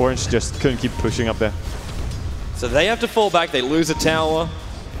 Orange just couldn't keep pushing up there. So they have to fall back, they lose a tower.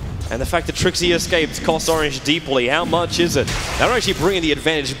 And the fact that Trixie escapes costs Orange deeply. How much is it? They're actually bringing the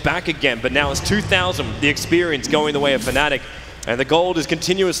advantage back again, but now it's 2,000, the experience going the way of Fnatic. And the gold is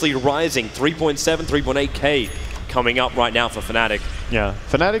continuously rising, 3.7, 3.8k coming up right now for Fnatic. Yeah,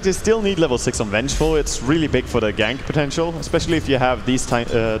 Fnatic, they still need level 6 on Vengeful. It's really big for the gank potential, especially if you have these type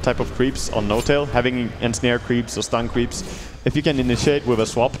of creeps on no-tail, having ensnare creeps or stun creeps. If you can initiate with a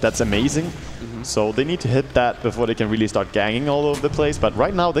swap, that's amazing. So they need to hit that before they can really start ganging all over the place. But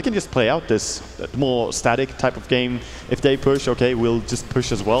right now, they can just play out this more static type of game. If they push, okay, we'll just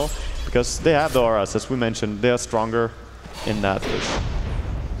push as well. Because they have the auras, as we mentioned. They are stronger in that push.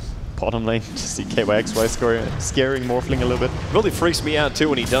 Bottom lane, just see KYXY scaring Morphling a little bit. Really freaks me out too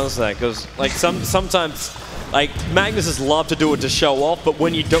when he does that, because like sometimes like Magnus's love to do it to show off, but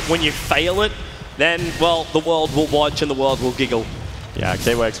when you fail it, then well the world will watch and the world will giggle. Yeah,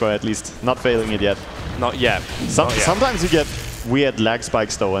 KYXY at least not failing it yet. Not yet. Sometimes you get weird lag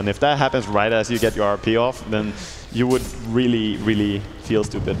spikes though, and if that happens right as you get your RP off, then you would really feel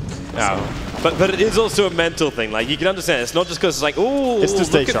stupid. Yeah. But it is also a mental thing. Like you can understand, it's not just because it's like, ooh, it's to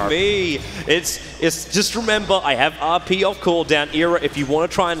stay look sharp. At me. It's just remember, I have RP off cooldown. Era, if you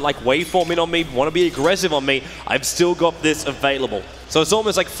want to try and like waveform in on me, want to be aggressive on me, I've still got this available. So it's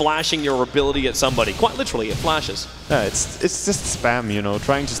almost like flashing your ability at somebody. Quite literally, it flashes. Yeah, it's just spam, you know,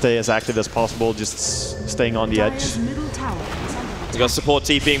 trying to stay as active as possible, just staying on the edge. You got support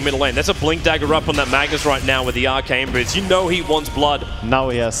TPing middle lane. There's a Blink Dagger up on that Magnus right now with the Arcane Boots. You know he wants blood. Now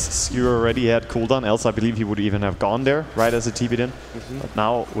he has Skewer already, he had cooldown, else I believe he would even have gone there right as it TP'd in. But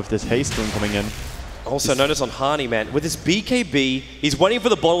now with this haste rune coming in. Also notice on Hani, man, with his BKB, he's waiting for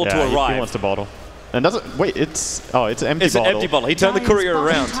the bottle to arrive. He wants the bottle. And doesn't wait, it's an empty bottle. It's an empty bottle. He turned the courier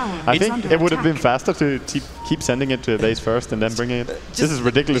around. I think it would have been faster to keep sending it to the base first and then bringing it. This is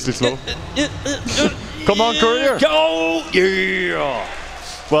ridiculously slow. Come on, courier! Go! Yeah!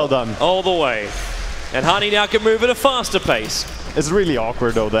 Well done. All the way. And Hani now can move at a faster pace. It's really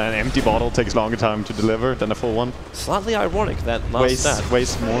awkward though that an empty bottle takes longer time to deliver than a full one. Slightly ironic, that last stat.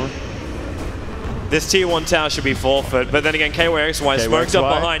 Wastes more. This tier 1 tower should be forfeit, but then again, KYXY smoked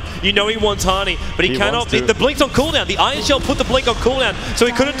up behind. You know he wants Hani, but he cannot. The blink's on cooldown. The Iron Shell put the blink on cooldown, so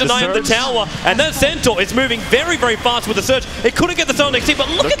he couldn't deny him the tower. And that Centaur is moving very, very fast with the surge. It couldn't get the Soul next team, but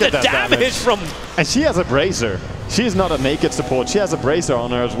look at the damage from... And she has a bracer. She is not a naked support. She has a bracer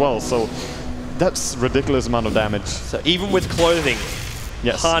on her as well, so that's ridiculous amount of damage. So even with clothing,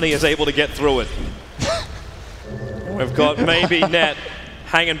 yes, Hani is able to get through it. We've got maybe Net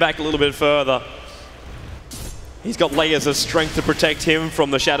hanging back a little bit further. He's got layers of strength to protect him from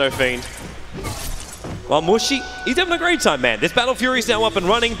the Shadow Fiend. Well, Mushi, he's having a great time, man. This Battle Fury is now up and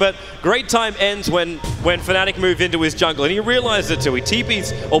running, but great time ends when Fnatic move into his jungle, and he realizes it too. He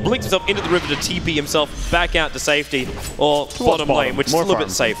TPs, or blinks himself into the river to TP himself back out to safety, or bottom lane, which is a little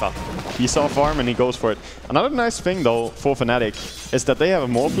bit safer. He saw farm and he goes for it. Another nice thing, though, for Fnatic is that they have a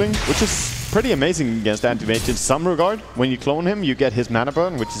Morphling, which is pretty amazing against anti-mage in some regard. When you clone him, you get his mana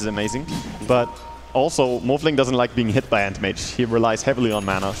burn, which is amazing. But also, Morphling doesn't like being hit by anti-mage. He relies heavily on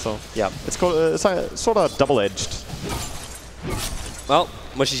mana, so yeah, it's sort of double-edged. Well,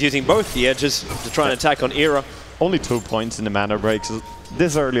 Mushi's using both the edges to try and attack on Era. Only 2 points in the mana breaks.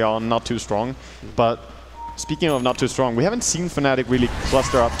 This early on, not too strong, but speaking of not too strong, we haven't seen Fnatic really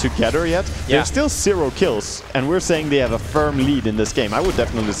cluster up together yet. Yeah. There's still 0 kills, and we're saying they have a firm lead in this game. I would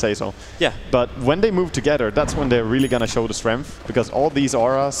definitely say so. Yeah. But when they move together, that's when they're really going to show the strength, because all these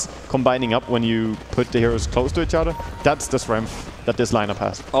auras combining up when you put the heroes close to each other, that's the strength that this lineup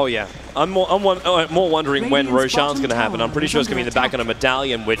has. Oh yeah, I'm more wondering when Roshan's going to happen. I'm pretty sure it's going to be in the back on a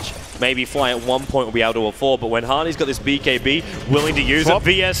medallion, which maybe Fly at one point will be able to afford. But when Hani's got this BKB, willing to use swap. it,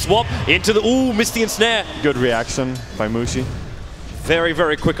 VS swap into the missed the ensnare. Good reaction by Mushi. Very,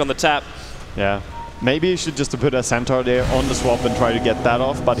 very quick on the tap. Yeah. Maybe he should just put a Centaur there on the swap and try to get that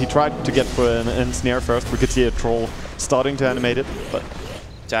off, but he tried to get for an ensnare first. We could see a troll starting to animate it, but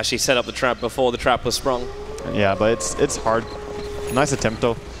to actually set up the trap before the trap was sprung. Yeah, but it's hard. Nice attempt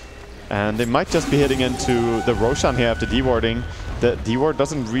though. And they might just be hitting into the Roshan here after dewarding. The deward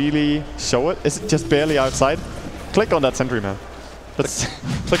doesn't really show it. Is it just barely outside? Click on that sentry, man.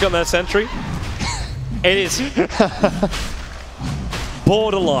 Click on that sentry. It is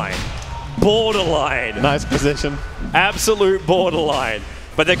borderline. Borderline. Nice position. Absolute borderline.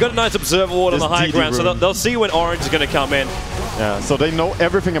 But they've got a nice observer ward on the high ground, so they'll see when Orange is going to come in. Yeah, so they know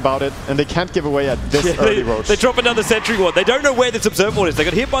everything about it, and they can't give away at this early Roche. They drop another sentry ward. They don't know where this observer ward is. They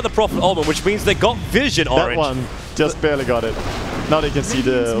got hit by the Prophet Ultimate, which means they got vision, Orange. That one just barely got it. Now they can see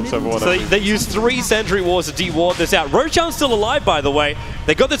the observer ward. So they used 3 sentry wards to de-ward this out. Roshan's still alive, by the way.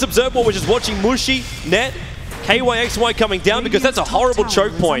 They got this observer ward, which is watching Mushi, Net, KYXY coming down, because that's a horrible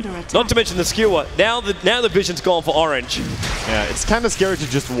choke point. Not to mention the skewer. Now the vision's gone for Orange. Yeah, it's kind of scary to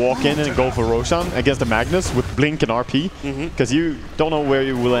just walk in and go for Roshan against the Magnus with Blink and RP, because you don't know where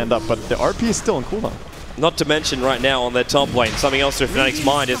you will end up, but the RP is still on cooldown. Not to mention right now on their top lane, something else to Fnatic's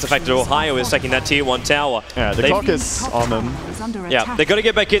mind is the fact that Ohio is taking that tier 1 tower. Yeah, the clock is on them. Yeah, they've got to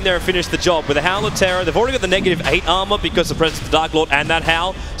get back in there and finish the job. With the Howl of Terror, they've already got the -8 armor because of the presence of the Dark Lord and that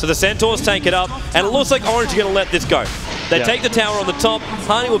Howl. So the Centaurs take it up, and it looks like Orange are going to let this go. They take the tower on the top,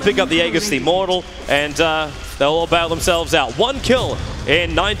 Hani will pick up the Aegis the Immortal, and they'll all bail themselves out. 1 kill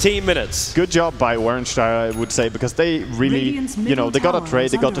in 19 minutes. Good job by Orange, I would say, because they really, you know, they got a trade,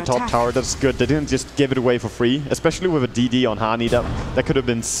 they got the top tower, that's good. They didn't just give it away for free, especially with a DD on Hani. That could have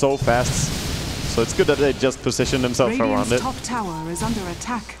been so fast. So it's good that they just positioned themselves around it. Top tower is under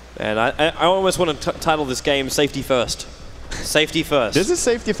attack. And I almost want to title this game Safety First. Safety first. This is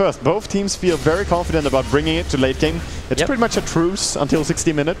safety first. Both teams feel very confident about bringing it to late game. It's pretty much a truce until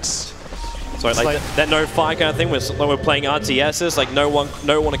 60 minutes. So like that no fire kind of thing, when we're playing RTSs, like no one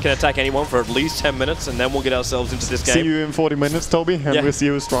can attack anyone for at least 10 minutes, and then we'll get ourselves into this game. See you in 40 minutes, Toby, and we'll see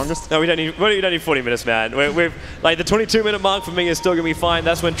who's strongest. No, we don't need 40 minutes, man. We've like the 22-minute mark for me is still gonna be fine.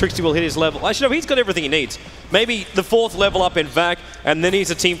 That's when Trixie will hit his level. Actually, no, he's got everything he needs. Maybe the 4th level up in Vac, and then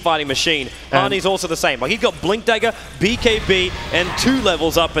he's a team fighting machine. Arnie's also the same. Like he's got Blink Dagger, BKB, and 2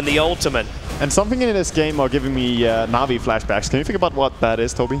 levels up in the ultimate. And something in this game are giving me Na'Vi flashbacks. Can you think about what that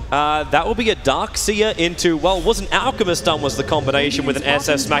is, Toby? That will be a Darkseer into, well, was an Alchemist done was the combination with an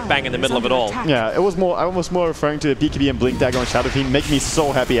SF Smack Bang in the middle of it all. Yeah, it was more. I was more referring to BKB and Blink Dagger on Shadow Fiend. Make me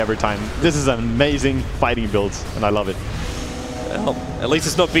so happy every time. This is an amazing fighting build, and I love it. Well, at least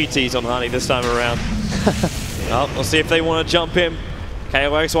it's not BTs on Hani this time around. Well, we'll see if they want to jump in.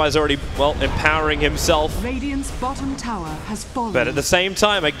 KOXY is already, well, empowering himself. Radiant's bottom tower has fallen. But at the same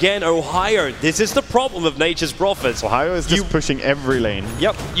time, again, Ohio, this is the problem of Nature's Prophets. Ohio is just pushing every lane.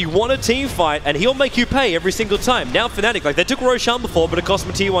 Yep, you want a team fight, and he'll make you pay every single time. Now Fnatic, like they took Roshan before, but it cost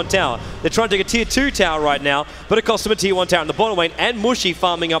them a tier 1 tower. They're trying to take a tier 2 tower right now, but it cost them a tier 1 tower in the bottom lane, and Mushi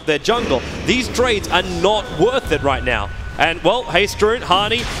farming up their jungle. These trades are not worth it right now. And, well, Hastrun,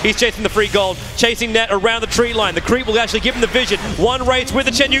 Hani, he's chasing the free gold, chasing that around the tree line. The creep will actually give him the vision. One race with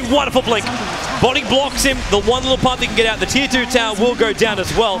the Chen Yu, wonderful blink. Body blocks him, the one little part that can get out. The tier 2 tower will go down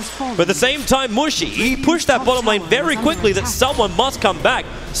as well. But at the same time, Mushi, he pushed that bottom lane very quickly that someone must come back.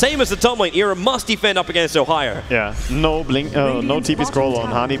 Same as the top lane, Era must defend up against Ohio. Yeah, no blink, no TP scroll on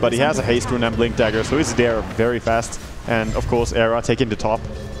Hani, but he has a Hastrun and Blink Dagger, so he's there very fast. And, of course, Era taking the top.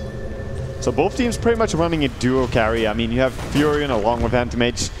 So both teams pretty much running a duo carry. I mean, you have Furion along with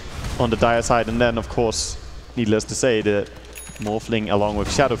Anti-Mage on the Dire side, and then, of course, needless to say, the Morphling along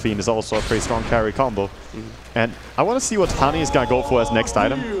with Shadow Fiend is also a pretty strong carry combo. And I want to see what Hani is going to go for as next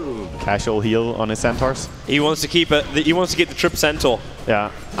item. Casual heal on his Centaurs. He wants to keep it. He wants to keep the Trip Centaur.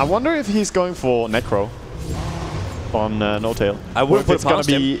 Yeah. I wonder if he's going for Necro on No Tail. I wouldn't put it past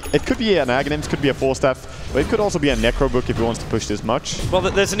him. It could be an Aghanim, it could be a 4-staff, but it could also be a Necro book if he wants to push this much. Well,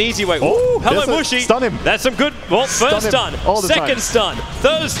 there's an easy way. Oh, hello, Mushi. Stun him. That's some good. Well, first stun, second stun,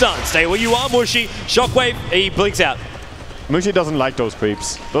 third stun. Stay where you are, Mushi. Shockwave, he blinks out. Mushi doesn't like those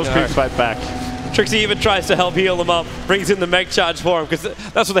creeps. Those creeps fight back. Trixie even tries to help heal him up, brings in the mech charge for him, because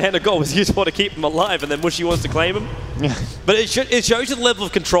that's what the hand of God was used for, to keep him alive, and then Mushi wants to claim him. Yeah. But it shows you the level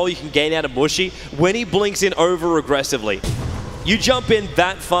of control you can gain out of Mushi when he blinks in over aggressively. You jump in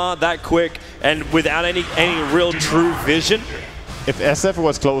that far, that quick, and without any real true vision. If SF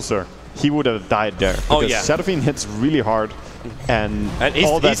was closer, he would have died there. Oh yeah. Shadow Fiend hits really hard, and he's,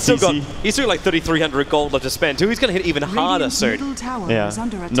 all that he's still like 3,300 gold left to spend too. He's going to hit even harder soon. Yeah.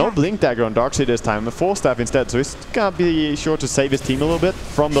 No Blink Dagger on Darkseid this time, a 4-staff instead, so he's going to be sure to save his team a little bit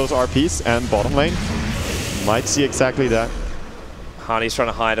from those RPs, and bottom lane might see exactly that. Hani's trying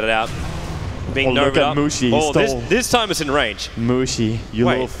to hide it out. Being look at up. Mushi. Oh, this time it's in range. Mushi, you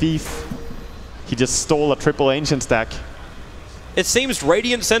little thief. He just stole a triple ancient stack. It seems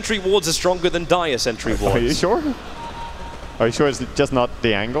Radiant Sentry Wards are stronger than Dire Sentry Wards. Are you sure? Are you sure it's just not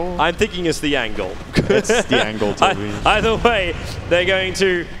the angle? I'm thinking it's the angle. It's the angle, totally. Either way, they're going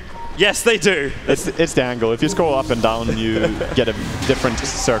to... Yes, they do. It's the angle. If you scroll up and down, you get a different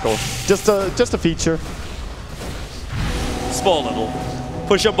circle. Just a feature. Small little.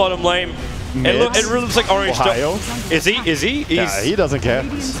 Push up bottom lane. It really looks like Orange. Ohio. Is he? Yeah, he doesn't care.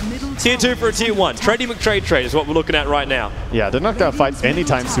 Tier 2 for a tier 1. Trady McTrade trade is what we're looking at right now. Yeah, they're not going to fight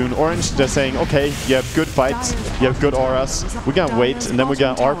anytime soon. Orange, they're saying, okay, you have good fights, you have good auras. We're going to wait, and then we're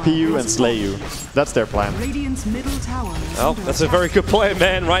going to RP you and slay you. That's their plan. Well, that's a very good plan,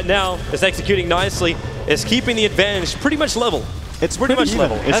 man. Right now, it's executing nicely. It's keeping the advantage pretty much level. It's pretty much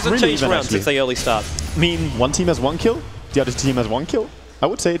level. It hasn't really changed around since the early start. I mean, one team has 1 kill, the other team has 1 kill. I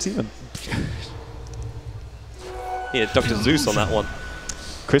would say it's even. Yeah, Dr. Zeus on that one.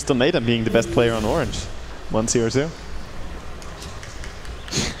 Crystal Maiden being the best player on Orange. 1-0-0.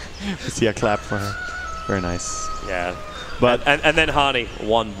 We see a clap for her. Very nice. Yeah. But and then Hani,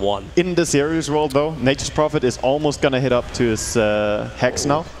 1-1. In the serious world, though, Nature's Prophet is almost going to hit up to his Hex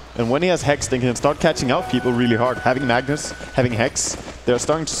now. And when he has Hex, they can start catching out people really hard. Having Magnus, having Hex, they're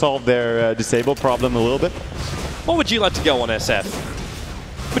starting to solve their disable problem a little bit. What would you like to go on,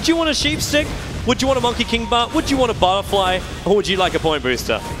 SF? Would you want a Sheep Stick? Would you want a Monkey King Bar? Would you want a Butterfly? Or would you like a Point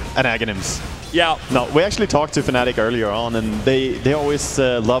Booster? An Aghanims. Yeah. No, we actually talked to Fnatic earlier on, and they always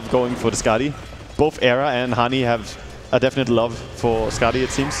love going for the Skadi. Both Era and Hani have a definite love for Skadi,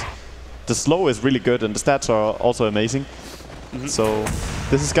 it seems. The slow is really good, and the stats are also amazing. So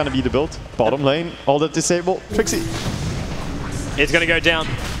this is going to be the build. Bottom lane, all that disable. Trixie. It's going to go down.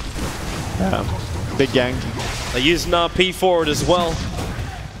 Yeah. Big gang. They're using P for it as well.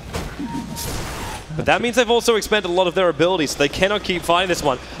 But that means they've also expended a lot of their abilities, so they cannot keep fighting this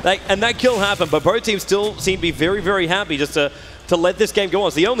one. And that kill happened, but both teams still seem to be very, very happy just to let this game go on.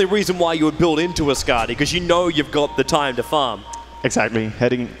 It's the only reason why you would build into a Skadi, because you know you've got the time to farm. Exactly.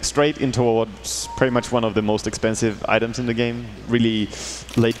 Heading straight in towards pretty much one of the most expensive items in the game. Really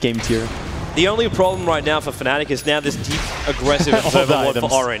late game tier. The only problem right now for Fnatic is now this deep, aggressive overlord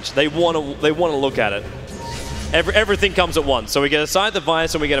for Orange. They want to look at it. Everything comes at once. So we get a Scythe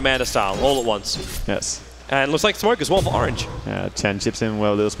Device and we get a Mana Style all at once. Yes. And looks like Smoke as well for Orange. Yeah, Chen chips in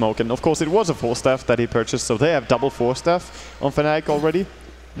well, little Smoke. And of course it was a 4-staff that he purchased, so they have double 4-staff on Fnatic already.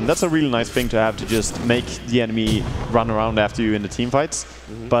 And that's a really nice thing to have, to just make the enemy run around after you in the team fights.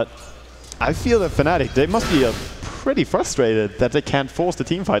 But I feel that Fnatic, they must be a pretty frustrated that they can't force the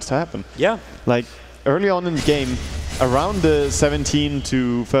team fights to happen. Yeah. Like, early on in the game, around the 17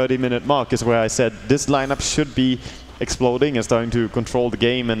 to 30 minute mark is where I said this lineup should be exploding and starting to control the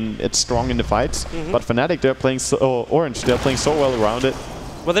game, and it's strong in the fights. But Fnatic, they're playing Orange, they're playing so well around it.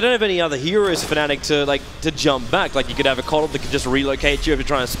 Well, they don't have any other heroes, Fnatic, to jump back. Like, you could have a Coddle that could just relocate you if you're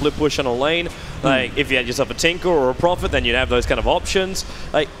trying to split push on a lane. Like, if you had yourself a Tinker or a Prophet, then you'd have those kind of options.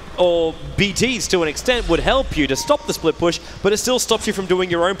 Like, or BTs, to an extent, would help you to stop the split push, but it still stops you from doing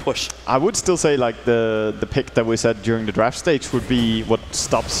your own push. I would still say, like, the pick that we said during the draft stage would be what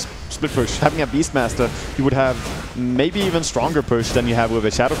stops split push. Having a Beastmaster, you would have maybe even stronger push than you have with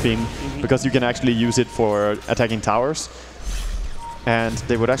a Shadow Fiend, because you can actually use it for attacking towers. And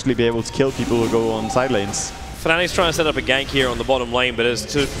they would actually be able to kill people who go on side lanes. Fnatic's trying to set up a gank here on the bottom lane, but it's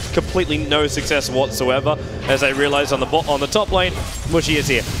to completely no success whatsoever, as they realize on the top lane, Mushy is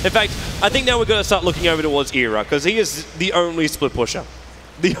here. In fact, I think now we're going to start looking over towards Era, because he is the only split pusher.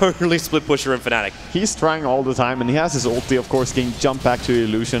 The only split pusher in Fnatic. He's trying all the time, and he has his ulti, of course, getting jump back to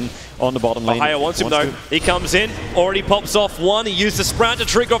Illusion on the bottom lane. Ohio wants him though. He comes in, already pops off one. He used the Sprout to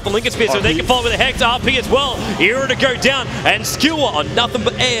trigger off the Lincoln Spear, so they can follow with a Hex RP as well. Era to go down, and Skewer on nothing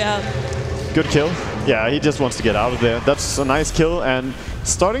but air. Good kill. Yeah, he just wants to get out of there. That's a nice kill, and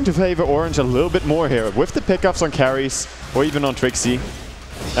starting to favor Orange a little bit more here with the pickups on carries, or even on Trixie.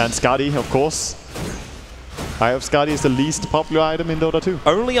 And Skadi, of course. Eye of Skadi is the least popular item in Dota 2.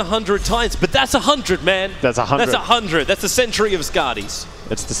 Only 100 times, but that's 100, man. That's 100. That's 100. That's the century of Skadis.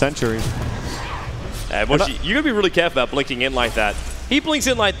 It's the century. You're going to be really careful about blinking in like that. He blinks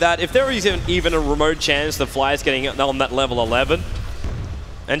in like that. If there is even a remote chance the Fly's getting on that level 11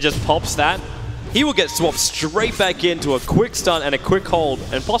 and just pops that, he will get swapped straight back into a quick stun and a quick hold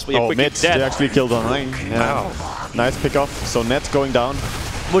and possibly a quick mid, death. they actually killed on lane. Yeah. Wow. Nice pick off. So Net going down.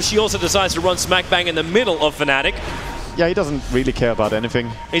 Mushy also decides to run smack bang in the middle of Fnatic. Yeah, he doesn't really care about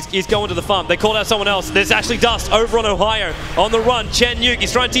anything. He's going to the farm. They called out someone else. There's actually Dust over on Ohio. On the run, Chen Nuke,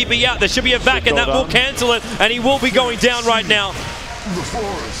 he's trying to TP out. There should be a back, and that will cancel it, and he will be going down right now.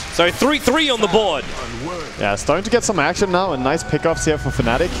 So 3-3 on the board. Yeah, starting to get some action now, and nice pickups here for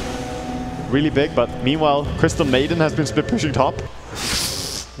Fnatic. Really big, but meanwhile, Crystal Maiden has been split pushing top.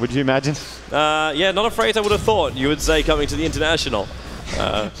 Would you imagine? Yeah, not a phrase I would have thought you would say coming to the International.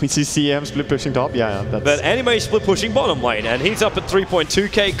 We see CM split pushing top, yeah. But Anime split pushing bottom lane, and he's up at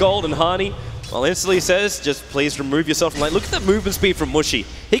 3.2k gold, and Hani, well, instantly says, just please remove yourself from lane. Look at that movement speed from Mushy.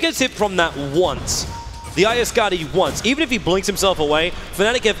 He gets hit from that once. The Skadi once. Even if he blinks himself away,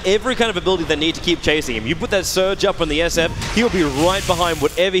 Fnatic have every kind of ability they need to keep chasing him. You put that surge up on the SF, he'll be right behind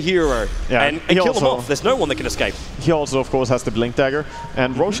whatever hero and kill him off. There's no one that can escape. He also, of course, has the Blink Dagger.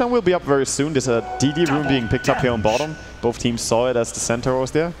 And Roshan will be up very soon. There's a DD room being picked up here on bottom. Both teams saw it as the center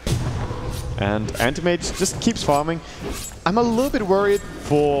was there. And Antimage just keeps farming. I'm a little bit worried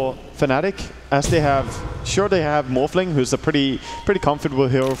for Fnatic, as they have Morphling, who's a pretty comfortable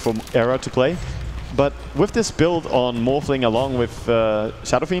hero for Era to play. But with this build on Morphling along with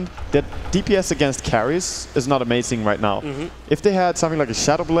Shadow Fiend, their DPS against carries is not amazing right now. If they had something like a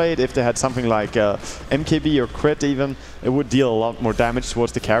Shadow Blade, if they had something like MKB or Crit even, it would deal a lot more damage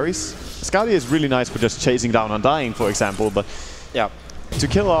towards the carries. Skadi is really nice for just chasing down Undying, for example, but yeah, to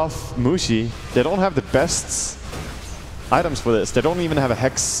kill off Mushi, they don't have the best items for this. They don't even have a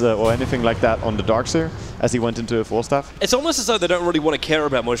Hex or anything like that on the Darkseer, as he went into a 4-staff. It's almost as though they don't really want to care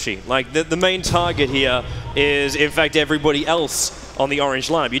about Mushy. Like, the main target here is, in fact, everybody else on the orange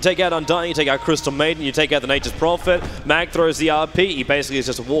lineup. You take out Undying, you take out Crystal Maiden, you take out the Nature's Prophet, Mag throws the RP, he basically is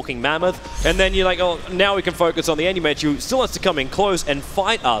just a walking mammoth, and then you're like, oh, now we can focus on the Anti-Mage, who still has to come in close and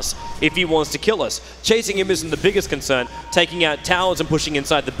fight us if he wants to kill us. Chasing him isn't the biggest concern. Taking out towers and pushing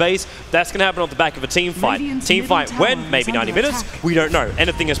inside the base, that's going to happen on the back of a team fight. Team fight when? Maybe 90 minutes? We don't know.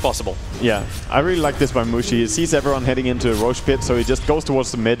 Anything is possible. Yeah, I really like this by Mushi. He sees everyone heading into a Roche pit, so he just goes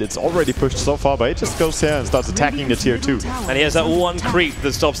towards the mid. It's already pushed so far, but he just goes here and starts attacking the tier 2. And he has that one creep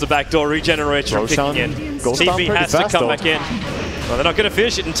that stops the backdoor regeneration from kicking in. TV has to come back in. Well, they're not going to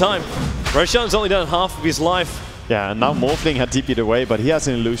finish it in time. Roshan's only done half of his life. Yeah, and now Morphling had TP'd away, but he has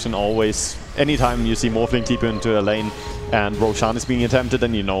an illusion always. Anytime you see Morphling TP into a lane and Roshan is being attempted,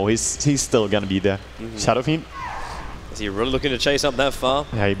 then you know he's still going to be there. Shadow Fiend. Is he really looking to chase up that far?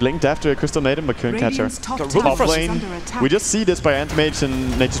 Yeah, he blinked after a Crystal Maiden, but couldn't catch her. Top lane, we just see this by Antimage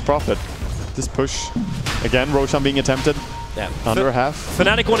and Nature's Prophet. This push. Again, Roshan being attempted. Yeah. Under a half.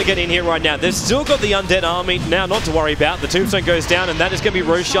 Fnatic want to get in here right now. They've still got the undead army now not to worry about. The tombstone goes down, and that is going to be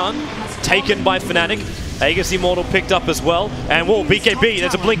Roshan taken by Fnatic. Aegis Immortal picked up as well. And whoa, BKB,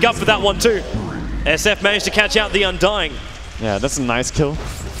 there's a blink up for that one too. SF managed to catch out the Undying. Yeah, that's a nice kill.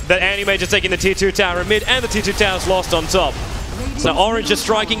 that Animage is taking the tier 2 tower in mid, and the tier 2 tower is lost on top. So Orange is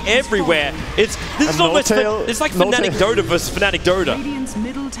striking everywhere. This is almost it's like Fnatic Dota versus Fnatic Dota.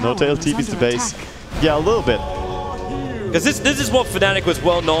 No tail TP's the base. Yeah, a little bit. Because this is what Fnatic was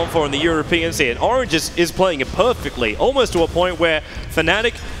well known for in the European scene. Orange is playing it perfectly, almost to a point where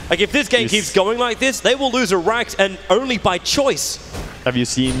Fnatic, like if this game keeps going like this, they will lose a Rax, and only by choice. Have you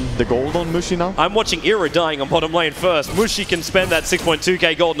seen the gold on Mushi now? I'm watching Era dying on bottom lane first. Mushi can spend that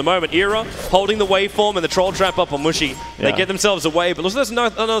 6.2k gold in the moment. Era holding the waveform and the troll trap up on Mushi. They get themselves away, but there's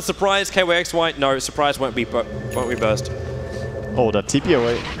another surprise. KYXY, no, surprise won't be burst. Oh, that TP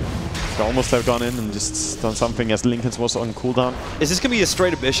away. Could almost have gone in and just done something as Linken's was on cooldown. Is this going to be a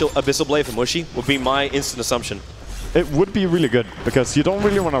straight Abyssal Blade for Mushi? Would be my instant assumption. It would be really good, because you don't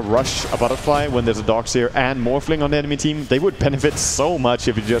really want to rush a Butterfly when there's a Darkseer and Morphling on the enemy team. They would benefit so much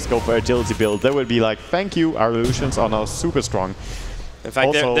if you just go for agility build. They would be like, thank you, our illusions are now super strong. In fact,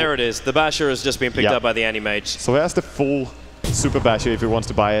 also, there it is. The Basher is just being picked up by the Animage. So he has the full Super Basher if he wants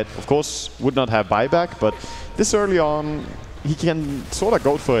to buy it. Of course, would not have buyback, but this early on, he can sort of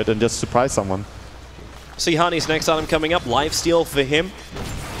go for it and just surprise someone. See Hani's next item coming up, Lifesteal for him.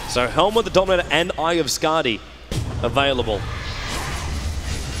 So Helmet the Dominator and Eye of Skadi available.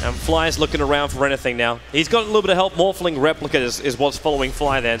 And Fly's looking around for anything now. He's got a little bit of help. Morphling Replica is what's following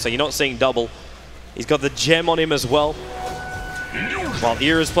Fly then, so you're not seeing double. He's got the gem on him as well. While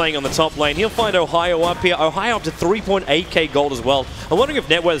Era's playing on the top lane, he'll find Ohio up here. Ohio up to 3.8k gold as well. I'm wondering if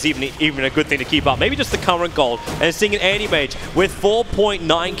net worth is even a good thing to keep up. Maybe just the current gold. And seeing an Animage with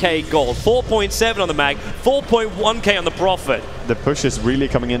 4.9k gold, 4.7 on the mag, 4.1k on the profit. The push is really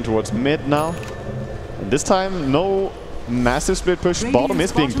coming in towards mid now. And this time, no massive split push. Bottom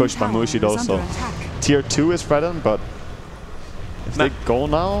is being pushed by Mushi though, so tier 2 is threatened, but if they go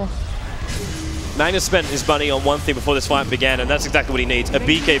now... Magnus spent his money on one thing before this fight began, and that's exactly what he needs. A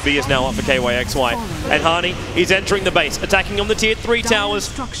BKB is now up for KYXY. And Hani, he's entering the base, attacking on the tier 3 towers.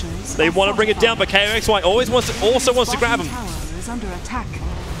 They want to bring it down, but KYXY also wants to grab him.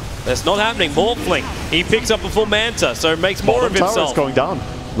 That's not happening. Morphling, he picks up a full Manta, so makes more of himself. Tower is going down.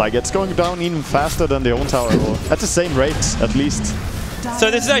 Like, it's going down even faster than the own tower, or at the same rate, at least. So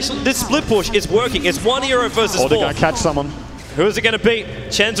this split push is working. It's 1 hero versus 4. Oh, they're gonna catch someone. Who is it going to be?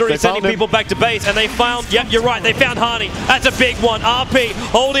 Chen's already sending people back to base, and they found, yep, you're right, they found Hani. That's a big one. RP,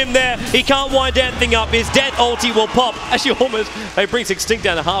 hold him there. He can't wind anything up. His death ulti will pop. Actually, almost, he brings Extinct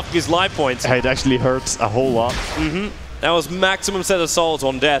down to half of his life points. It actually hurts a whole lot. That was maximum set of souls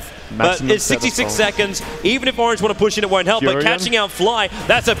on death. But it's 66 seconds. Even if Orange want to push in, it won't help. But catching out Fly,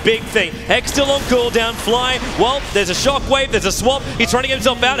 that's a big thing. Hex still on cooldown. Fly, well, there's a shockwave, there's a swap. He's trying to get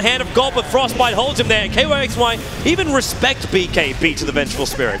himself out. Hand of gold, but Frostbite holds him there. And KYXY even respect BKB to the Vengeful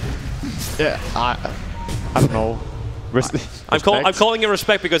Spirit. Yeah, I don't know. I'm calling it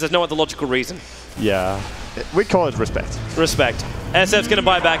respect because there's no other logical reason. Yeah, we call it respect. Respect. SF's going to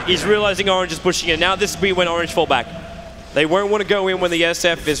buy back. He's realizing Orange is pushing in. Now this will be when Orange fall back. They won't want to go in when the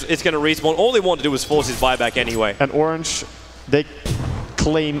SF is going to respawn. All they want to do is force his buyback anyway. And Orange, they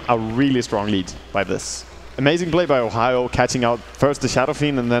claim a really strong lead by this. Amazing play by Ohio, catching out first the Shadow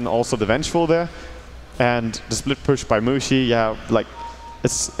Fiend and then also the Vengeful there. And the split push by Mushi, yeah, like, it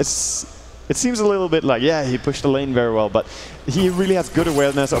seems a little bit like, yeah, he pushed the lane very well, but he really has good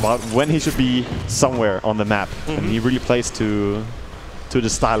awareness about when he should be somewhere on the map. And he really plays to the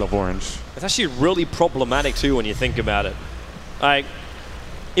style of Orange. It's actually really problematic too when you think about it. Like,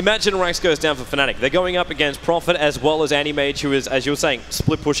 imagine Rax goes down for Fnatic. They're going up against Prophet as well as Animage, who is, as you were saying,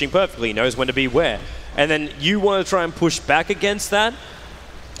 split pushing perfectly, knows when to be where. And then you want to try and push back against that.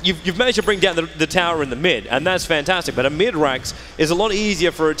 You've managed to bring down the tower in the mid, and that's fantastic. But a mid Rax is a lot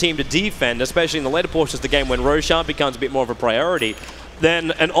easier for a team to defend, especially in the later portions of the game when Roshan becomes a bit more of a priority,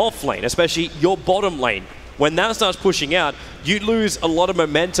 than an off lane, especially your bottom lane. When that starts pushing out, you lose a lot of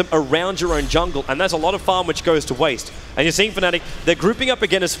momentum around your own jungle, and that's a lot of farm which goes to waste. And you're seeing Fnatic, they're grouping up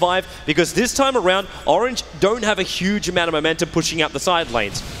again as 5, because this time around, Orange don't have a huge amount of momentum pushing out the side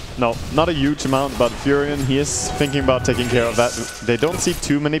lanes. No, not a huge amount, but Furion, he is thinking about taking care of that. They don't see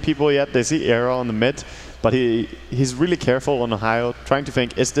too many people yet. They see Era on the mid, but he's really careful on Ohio, trying to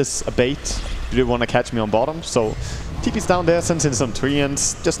think, is this a bait? Do they want to catch me on bottom? So TP's down there, sends in some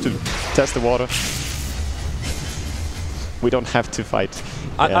treants just to test the water. We don't have to fight.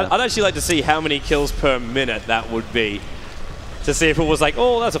 I'd actually like to see how many kills per minute that would be. To see if it was like,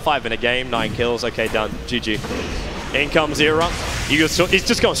 oh, that's a 5-minute game, 9 kills, okay, done, GG. In comes Era. He's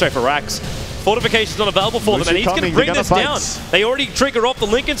just going straight for Rax. Fortification's not available for them, and he's going to bring this down. They already trigger off the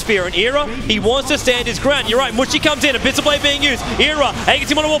Lincoln Sphere, and Era, he wants to stand his ground. You're right, Mushy comes in, Abyssal Blade being used. Era,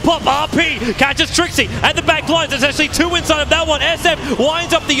 Agency Mono will pop, RP, catches Trixie at the back lines. There's actually two inside of that one. SF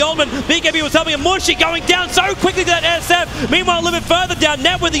winds up the Oldman. BKB was helping him. Mushy going down so quickly to that SF. Meanwhile, a little bit further down,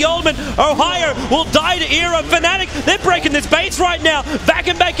 Net with the Oldman. Ohio will die to Era. Fnatic, they're breaking this base right now. Back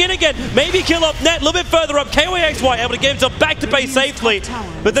and back in again. Maybe kill up Net, a little bit further up. KYXY able to get himself back to base safely.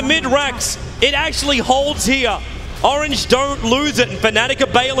 But the mid racks, it actually holds here. Orange don't lose it, and Fnatic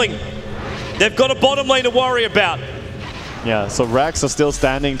are bailing. They've got a bottom lane to worry about. Yeah, so Rax are still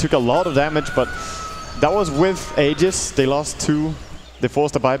standing, took a lot of damage, but that was with Aegis. They lost 2. They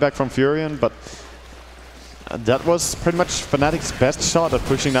forced a buyback from Furion, but that was pretty much Fnatic's best shot at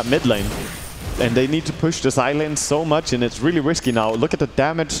pushing that mid lane. And they need to push the side lane so much, and it's really risky now. Look at the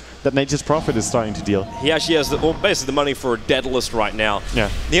damage that Nature's Prophet is starting to deal. He actually has basically the money for a Daedalus right now. Yeah.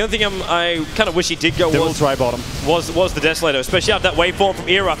 The only thing I kind of wish he did go was try bottom. Was the Desolator, especially out that waveform from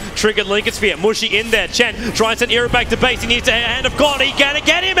Era. Triggered Lincoln Sphere. Mushy in there. Chen try and send Era back to base. He needs a hand of God. He gotta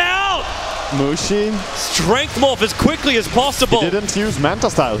get him out! Mushy. Strength morph as quickly as possible. He didn't use Manta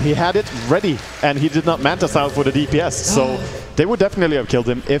Style. He had it ready, and he did not Manta Style for the DPS. So they would definitely have killed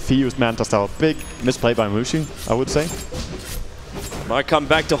him if he used Manta Style. Big misplay by Mushy, I would say. Might come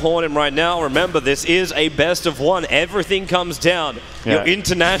back to haunt him right now. Remember, this is a best of one. Everything comes down. Yeah. Your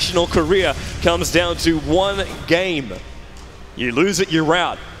international career comes down to one game. You lose it, you're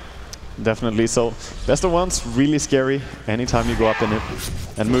out. Definitely. So best of one's really scary anytime you go up in it.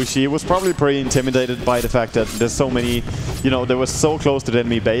 And Mushy was probably pretty intimidated by the fact that there's so many, you know, they were so close to the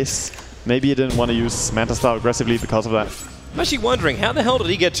enemy base. Maybe he didn't want to use Manta Style aggressively because of that. I'm actually wondering, how the hell did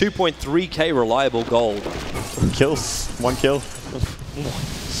he get 2.3k reliable gold? Kills. 1 kill.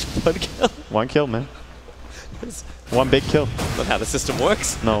 1 kill? 1 kill, man. 1 big kill. Not how the system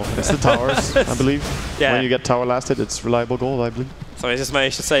works. No, it's the towers, I believe. Yeah. When you get tower lasted, it's reliable gold, I believe. So he just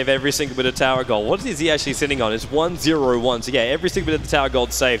managed to save every single bit of tower gold. What is he actually sitting on? It's 101. So yeah, every single bit of the tower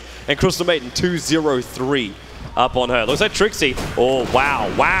gold saved. And Crystal Maiden 203 up on her. Looks like Trixie. Oh,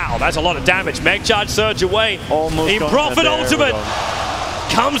 wow, wow. That's a lot of damage. Meg charge surge away. Almost in Prophet Ultimate.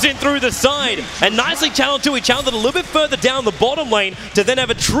 Comes in through the side, and nicely channeled too. He channeled it a little bit further down the bottom lane to then have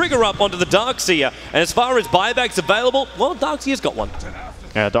a trigger up onto the Darkseer. And as far as buybacks available, well, Darkseer's got one.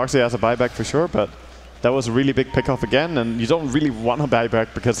 Yeah, Darkseer has a buyback for sure, but that was a really big pickoff again, and you don't really want a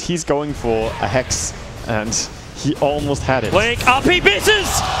buyback because he's going for a Hex, and he almost had it. Blink up, he misses!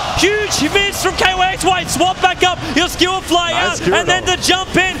 Huge miss from KYXY, swap back up, he'll skewer fly out, and then the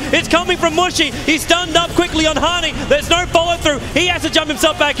jump in, it's coming from Mushy. He's stunned up quickly on Hani, there's no follow through, he has to jump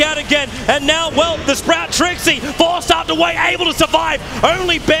himself back out again, and now, well, the Sprout Trixie, forced up the way, able to survive,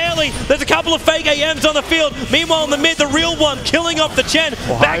 only barely. There's a couple of fake AMs on the field, meanwhile in the mid, the real one, killing off the Chen,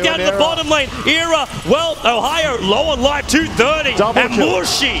 back down to the bottom lane, Era, well, Ohio, low on life, 230, and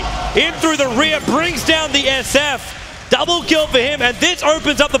Mushy, in through the rear, brings down the SF. Double kill for him, and this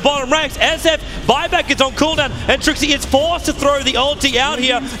opens up the bottom ranks. SF buyback is on cooldown, and Trixie is forced to throw the ulti out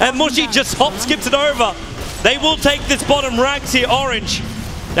here, and Mushy just skips it over. They will take this bottom ranks here, Orange,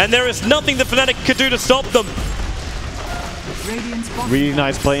 and there is nothing the Fnatic could do to stop them. Really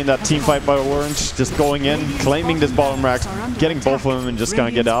nice playing that team fight by Orange, just going in, claiming this bottom racks, getting both of them and just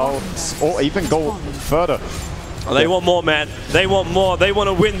gonna get out, or even go further. Oh, they want more, man. They want more. They want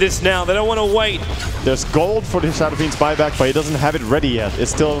to win this now. They don't want to wait. There's gold for the Shadow Fiend's buyback, but he doesn't have it ready yet.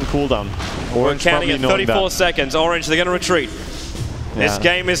 It's still on cooldown. Orange counting at 34 seconds. Orange, they're going to retreat. Yeah. This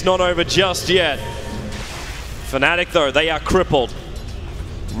game is not over just yet. Fnatic, though, they are crippled.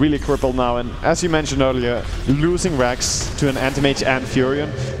 Really crippled now, and as you mentioned earlier, losing Rax to an Anti-Mage and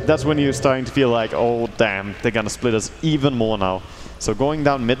Furion, that's when you're starting to feel like, oh damn, they're gonna split us even more now. So going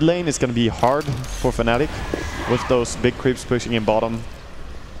down mid lane is gonna be hard for Fnatic, with those big creeps pushing in bottom.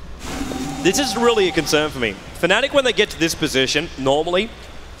 This is really a concern for me. Fnatic, when they get to this position, normally,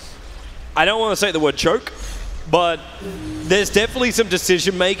 I don't want to say the word choke, but there's definitely some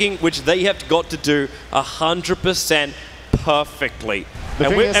decision making which they have got to do 100% perfectly.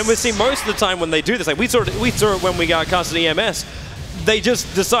 And we see most of the time when they do this, like we saw it when we got casted EMS, they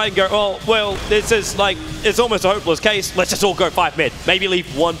just decide and go, oh, well, this is like, it's almost a hopeless case, let's just all go 5 mid, maybe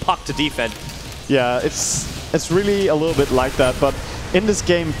leave 1 puck to defend. Yeah, it's really a little bit like that, but in this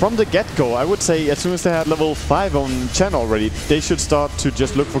game, from the get-go, I would say as soon as they had level 5 on Chen already, they should start to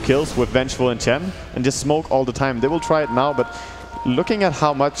just look for kills with Vengeful and Chen and just smoke all the time. They will try it now, but looking at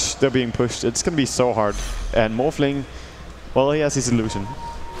how much they're being pushed, it's going to be so hard. And Morphling, well, he has his illusion.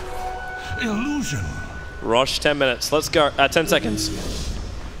 Illusion. Rosh, 10 minutes. Let's go. 10 seconds.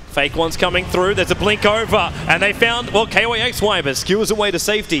 Fake one's coming through. There's a blink over. And they found, well, KYXY, but skewers away to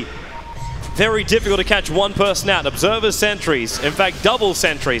safety. very difficult to catch one person out. Observers, sentries, in fact double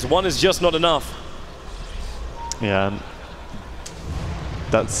sentries. One is just not enough. Yeah, and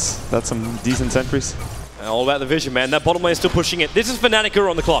that's some decent sentries. All about the vision, man. That bottom lane is still pushing it. This is Fnatic who are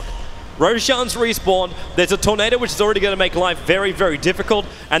on the clock. Roshan's respawned. There's a tornado which is already going to make life very, very difficult.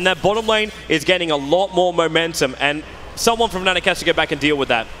 And that bottom lane is gaining a lot more momentum. And someone from Fnatic has to go back and deal with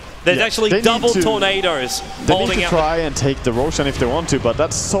that. There's actually double tornadoes They need to try and take the Roshan if they want to, but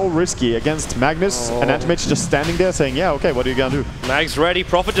that's so risky against Magnus and Antimage just standing there saying, yeah, okay, what are you going to do? Mag's ready.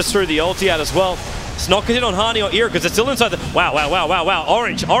 Prophet just threw the ulti out as well. It's not going to hit on Hani or Ira because it's still inside the... Wow, wow, wow, wow, wow.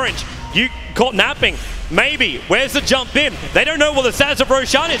 Orange, you caught napping. Maybe. Where's the jump in? They don't know what the status of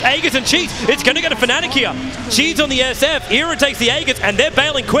Roshan is. Aegis and Cheats. It's going to go to Fnatic here. Cheats on the SF. Ira takes the Aegis and they're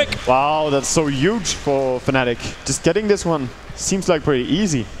bailing quick. Wow, that's so huge for Fnatic. Just getting this one seems like pretty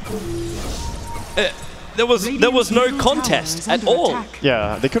easy. There was no contest at all.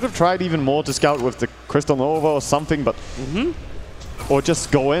 Yeah, they could have tried even more to scout with the Crystal Nova or something, but... Or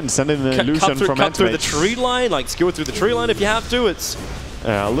just go in, send in an illusion from cut through the tree line, like skewer through the tree line if you have to. It's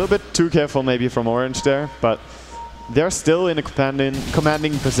a little bit too careful maybe from Orange there, but they're still in a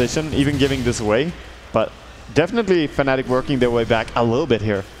commanding position, even giving this away. But definitely Fnatic working their way back a little bit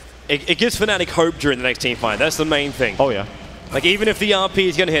here. It gives Fnatic hope during the next team fight. That's the main thing. Oh yeah. Like even if the RP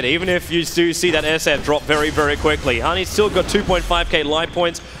is going to hit, even if you do see that SF drop very, very quickly, Hani's still got 2.5k life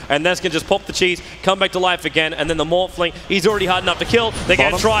points, and that's going to just pop the cheese, come back to life again, and then the Morphling, he's already hard enough to kill. They're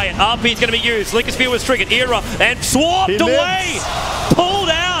going to try it. RP is going to be used. Liquor Sphere was triggered. Ira, and swapped away! Pulled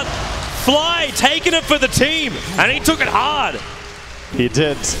out! Fly, taking it for the team, and he took it hard. He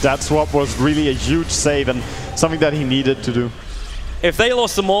did. That swap was really a huge save, and something that he needed to do. If they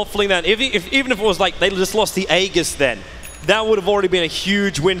lost the Morphling then, even if it was like they just lost the Aegis then, that would have already been a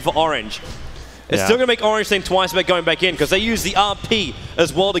huge win for Orange. It's still going to make Orange think twice about going back in because they use the RP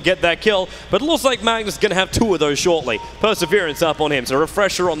as well to get that kill. But it looks like Magnus is going to have 2 of those shortly. Perseverance up on him, so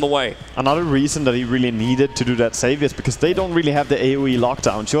refresher on the way. Another reason that he really needed to do that save is because they don't really have the AoE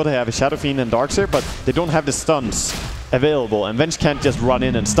lockdown. Sure, they have a Shadow Fiend and Darkseer, but they don't have the stuns available. And Venge can't just run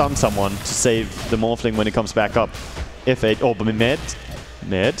in and stun someone to save the Morphling when he comes back up. F8, oh, but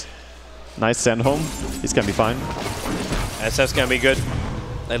Mid. Nice send home. He's going to be fine. SF's going to be good.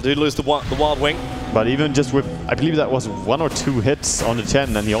 They do lose the Wild Wing. But even just with, I believe that was 1 or 2 hits on the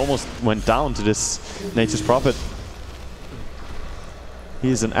Chen, and he almost went down to this Nature's Prophet.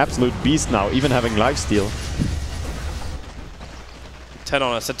 He's an absolute beast now, even having lifesteal. 10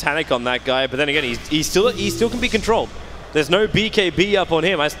 on a Satanic on that guy, but then again, he still can be controlled. There's no BKB up on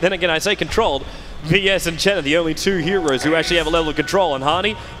him. Then again, I say controlled. VS and Chen are the only 2 heroes who actually have a level of control. And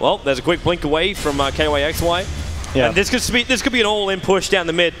Hani, well, there's a quick blink away from KYXY. Yeah. And this could be an all-in push down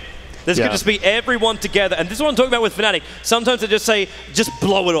the mid. This could just be everyone together. And this is what I'm talking about with Fnatic. Sometimes they just say, just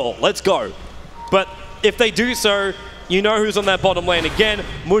blow it all. Let's go. But if they do so, you know who's on that bottom lane again.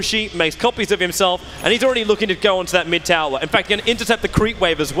 Mushi makes copies of himself, and he's already looking to go onto that mid tower. In fact, going to intercept the creep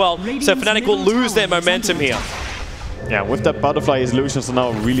wave as well. So Fnatic will lose their momentum here. Yeah, with that butterfly, his illusions are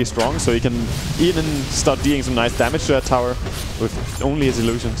now really strong, so he can even start dealing some nice damage to that tower with only his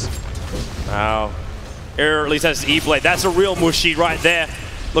illusions. Wow. Or at least that's E-Blade. That's a real Mushi right there.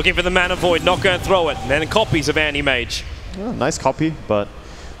 Looking for the Mana Void, not going to throw it. And then copies of Anti-Mage. Yeah, nice copy, but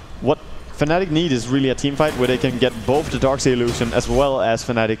what Fnatic need is really a team fight where they can get both the Darkseer illusion as well as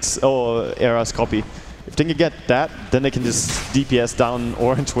Fnatic's or Era's copy. If they can get that, then they can just DPS down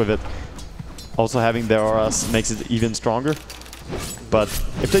Orange with it. Also having their auras makes it even stronger. But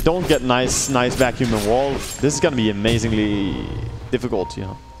if they don't get nice vacuum and wall, this is going to be amazingly difficult, you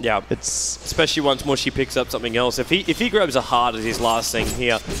know. Yeah, it's especially once Mushi picks up something else. If he grabs a heart as his last thing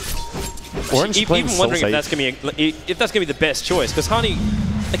here, even wondering if that's going to be the best choice. Because Hani,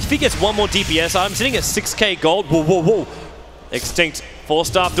 like if he gets 1 more DPS, I'm sitting at 6k gold. Whoa. Extinct,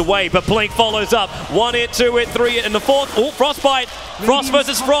 4-staffed away, but Blink follows up. 1 hit, 2 hit, 3 hit, and the 4th. Oh, Frostbite. Frost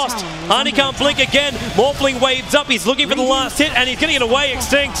versus Frost. Hani can't blink again. Morphling waves up. He's looking for the last hit, and he's getting it away.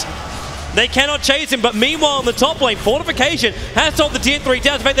 Extinct. They cannot chase him, but meanwhile on the top lane, Fortification has to hold the tier 3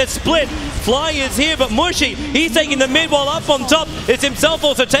 down. In fact, they're split. Fly is here, but Mushi, he's taking the mid while up on top. It's himself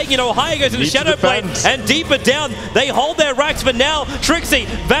also taking it. Ohio goes into Shadow Blade, and deeper down, they hold their racks for now. Trixie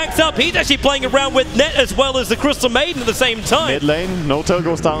backs up. He's actually playing around with Net as well as the Crystal Maiden at the same time. Mid lane, no tail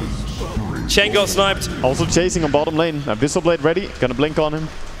goes down. Chen got sniped. Also chasing on bottom lane. Abyssal Blade ready, gonna blink on him.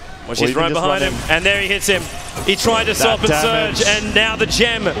 Well, she's right behind him, and there he hits him. He tried to stop and surge, and now the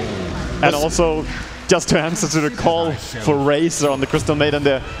gem. And also, just to answer to the call for Razor on the Crystal Maiden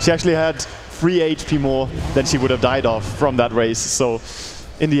there, she actually had 3 HP more than she would have died off from that race. So,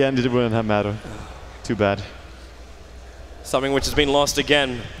 in the end, it wouldn't have mattered. Too bad. Something which has been lost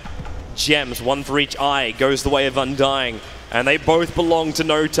again. gems, one for each eye, goes the way of Undying. And they both belong to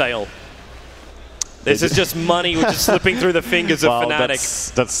No Tail. This is just money which is slipping through the fingers of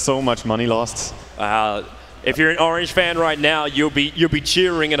Fnatic. That's so much money lost. If you're an Orange fan right now, you'll be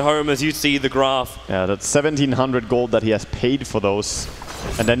cheering at home as you see the graph. Yeah, that's 1,700 gold that he has paid for those.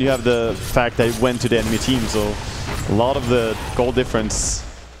 And then you have the fact that he went to the enemy team, so a lot of the gold difference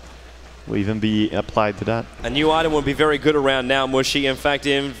will even be applied to that. A new item would be very good around now, Mushy. In fact,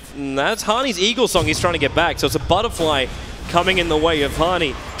 that's Harney's Eagle Song he's trying to get back, so it's a butterfly coming in the way of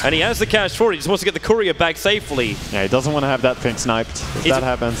Harney. And he has the cash for it, he just wants to get the courier back safely. Yeah, he doesn't want to have that thing sniped. If that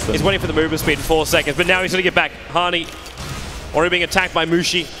happens, then... He's waiting for the movement speed in 4 seconds, but now he's going to get back. Harney already being attacked by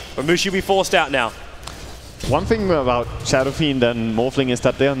Mushi, but Mushi will be forced out now. One thing about Shadow Fiend and Morphling is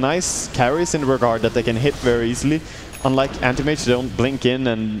that they are nice carries in regard that they can hit very easily. Unlike Anti-Mage, they don't blink in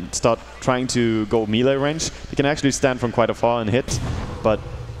and start trying to go melee range. They can actually stand from quite afar and hit. But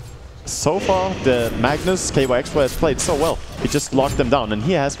so far, the Magnus KY Expo has played so well. He just locked them down, and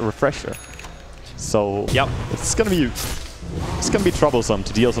he has a refresher. So yep, it's gonna be troublesome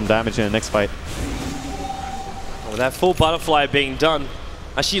to deal some damage in the next fight. With that full butterfly being done,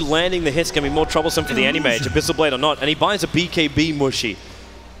 actually landing the hit's going to be more troublesome for the Anti-Mage, Abyssal Blade or not, and he buys a BKB Mushy.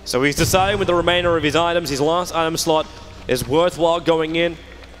 So he's deciding with the remainder of his items, his last item slot is worthwhile going in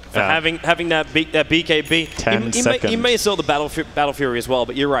for having that BKB. 10 seconds. He may sell the Battle Fury as well,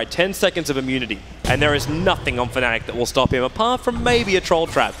 but you're right, 10 seconds of immunity. And there is nothing on Fnatic that will stop him, apart from maybe a Troll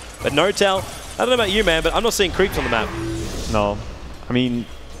Trap. But No Tail, I don't know about you, man, but I'm not seeing creeps on the map. No. I mean,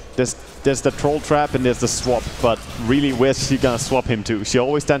 there's the Troll Trap and there's the swap, but really where's she gonna swap him to? She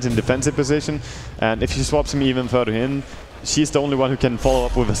always stands in defensive position, and if she swaps him even further in, she's the only one who can follow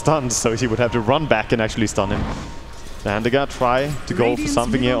up with a stun, so she would have to run back and actually stun him. And they're gonna try to go for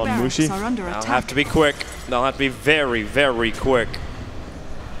something here on Mushi. They'll have to be quick. They'll have to be very, very quick.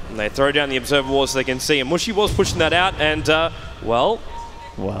 And they throw down the Observer Wall so they can see him. Mushi was pushing that out, and, well,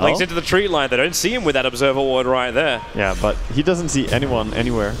 links into the tree line. They don't see him with that Observer Ward right there. Yeah, but he doesn't see anyone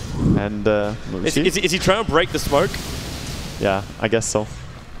anywhere. And is he trying to break the smoke? Yeah, I guess so.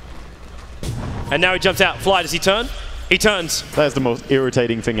 And now he jumps out. Fly, does he turn? He turns. That is the most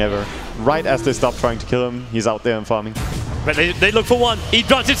irritating thing ever. Right as they stop trying to kill him, he's out there and farming. But they look for one. He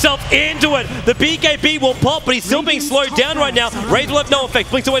runs himself into it. The BKB will pop, but he's still being slowed down right now. Raze will have no effect.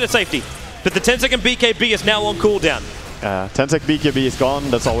 Blinks away to safety. But the 10-second BKB is now on cooldown. 10-sec BKB is gone,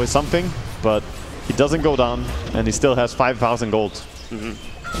 that's always something, but he doesn't go down, and he still has 5,000 gold.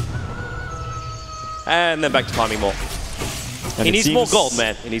 And then back to farming more. And he needs more gold,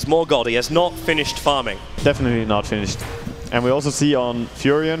 man. He needs more gold. He has not finished farming. Definitely not finished. And we also see on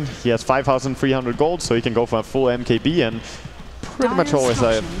Furion, he has 5,300 gold, so he can go for a full MKB, and pretty much always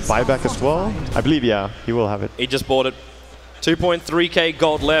a buyback as well. I believe, yeah, he will have it. He just bought it. 2.3k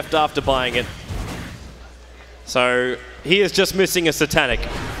gold left after buying it. So he is just missing a Satanic,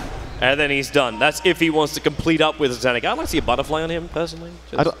 and then he's done. That's if he wants to complete up with a Satanic. I'd like to see a butterfly on him, personally.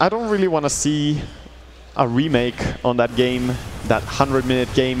 I don't really want to see a remake on that game, that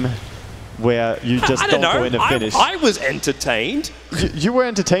 100-minute game, where you just don't go in and finish. I was entertained. You were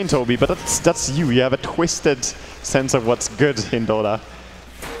entertained, Toby, but that's you. You have a twisted sense of what's good in Dota.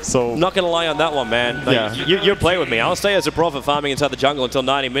 So not going to lie on that one, man. Like, yeah. You play with me. I'll stay as a prophet farming inside the jungle until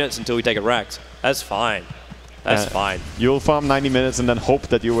 90 minutes until we take a Rax. That's fine. That's fine. You'll farm 90 minutes and then hope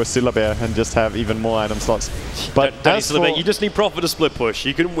that you were Syllabear and just have even more item slots. But you just need Prophet to split push.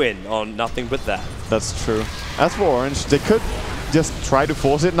 You can win on nothing but that. That's true. As for Orange, they could just try to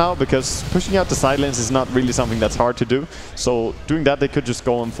force it now, because pushing out the side lanes is not really something that's hard to do. So doing that, they could just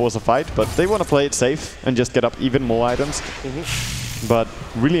go and force a fight, but they want to play it safe and just get up even more items. But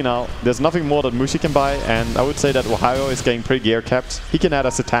really now, there's nothing more that Mushi can buy, and I would say that Ohio is getting pretty gear capped. He can add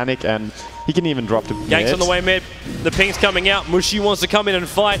a Satanic, and he can even drop the Yanks on the way mid. The ping's coming out. Mushi wants to come in and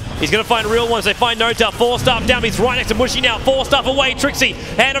fight. He's going to find real ones. They find No Tail. 4-star down. He's right next to Mushi now. 4-star away. Trixie,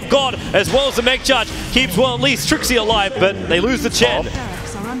 Hand of God, as well as the Meg Charge. Keeps, well, at least Trixie alive, but they lose the Chen.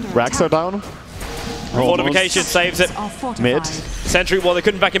 Racks are down. Fortification saves it. Mid. Sentry, well, they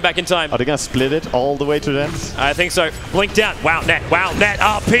couldn't back him back in time. Are they going to split it all the way to the end? I think so. Blink down. Wow, net. Wow, net.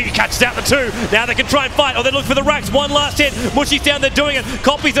 RP catches out the two. Now they can try and fight. Oh, they look for the racks. One last hit. Mushi's down there doing it.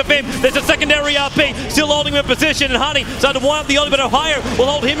 Copies of him. There's a secondary RP. Still holding him in position. And Honey starting to wind up the ultimate. Ohio will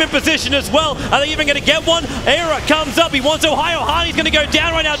hold him in position as well. Are they even going to get one? Era comes up. He wants Ohio. Honey's going to go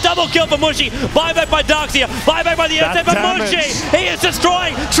down right now. Double kill for Mushi. Buyback by Darkseer. Buyback by the SF. But Mushi, he is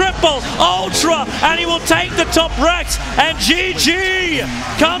destroying triple, ultra, and he will take the top racks. And GG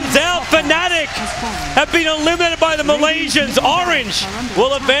comes out. Fnatic have been eliminated by the Malaysians. Orange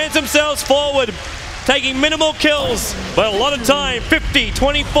will advance themselves forward. taking minimal kills, but a lot of time.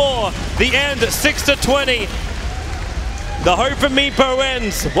 50-24, the end 6-20. The hope for Meepo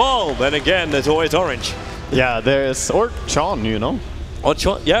ends. Well, then again, there's always Orange. Yeah, there's, or Sean, you know. Or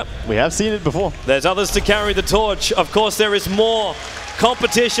Sean, yep. We have seen it before. There's others to carry the torch. Of course, there is more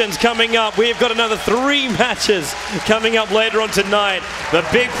competitions coming up. We've got another 3 matches coming up later on tonight. The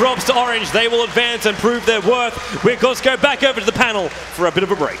big props to Orange. They will advance and prove their worth. We, of course, go back over to the panel for a bit of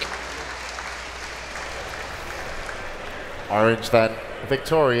a break. Orange then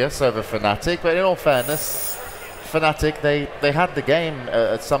victorious over Fnatic, but in all fairness, Fnatic, they had the game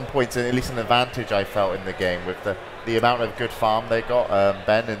at some points, at least an advantage I felt in the game with the amount of good farm they got.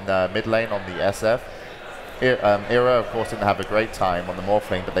 Ben in mid lane on the SF. Era, of course, didn't have a great time on the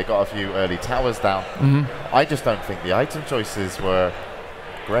Morphling, but they got a few early towers down. I just don't think the item choices were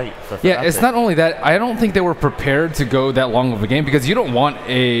great for Fnatic. Yeah, it's not only that, I don't think they were prepared to go that long of a game, because you don't want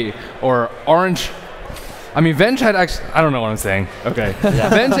Orange. I mean, Venge had actually, I don't know what I'm saying. Okay. Yeah.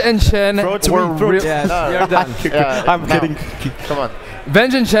 Venge and Shen were really... Yes, you're done. I'm kidding. Come on.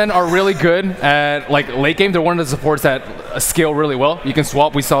 Venge and Shen are really good at late game. They're one of the supports that scale really well. You can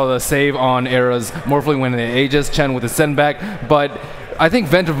swap. We saw the save on Era's Morphling when it ages, Chen with the send back. But I think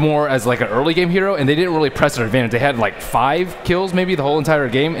Venge more as an early game hero, and they didn't really press their advantage. They had 5 kills maybe the whole entire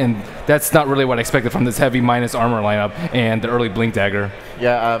game, and that's not really what I expected from this heavy minus armor lineup and the early Blink Dagger.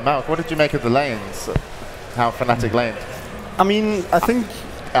 Yeah, Malk, what did you make of the lanes? How Fnatic laned? I mean, I think...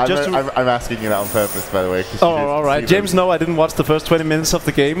 I'm asking you that on purpose, by the way. Oh, all right. James, no, I didn't watch the first 20 minutes of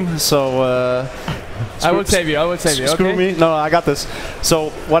the game, so... I will save you, Screw okay? me. No, I got this. So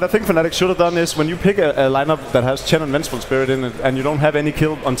what I think Fnatic should have done is when you pick a lineup that has Chen and Vengeful Spirit in it and you don't have any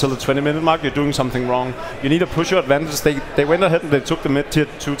kill until the 20-minute mark, you're doing something wrong. You need to push your advantage. They went ahead and they took the mid-tier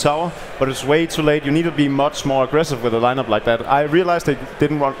 2 tower, but it's way too late. You need to be much more aggressive with a lineup like that. I realized they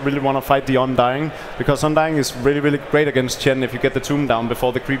didn't really want to fight the Undying, because Undying is really, really great against Chen if you get the tomb down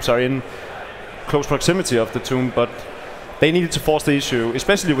before the creeps are in close proximity of the tomb, but they needed to force the issue,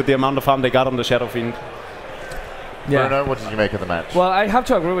 especially with the amount of farm they got on the Shadow Fiend. Yeah. Bruno, what did you make of the match? Well, I have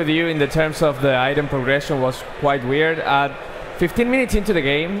to agree with you in the terms of the item progression was quite weird. At 15 minutes into the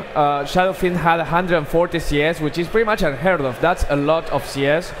game, Shadow Fiend had 140 CS, which is pretty much unheard of. That's a lot of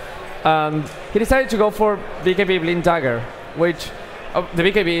CS. And he decided to go for BKB Blink Dagger, which the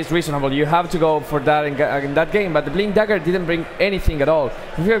BKB is reasonable. You have to go for that in that game, but the Blink Dagger didn't bring anything at all.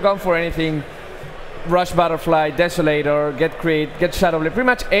 If you had gone for anything, Rush Butterfly, Desolator, Get Crit, Get Shadow Blade, pretty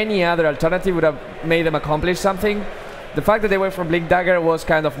much any other alternative would have made them accomplish something. The fact that they went for Blink Dagger was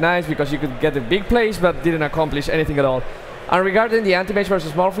kind of nice because you could get the big plays but didn't accomplish anything at all. And regarding the Anti-Mage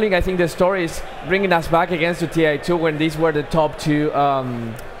versus Morphling, I think the story is bringing us back against the TI2 when these were the top 2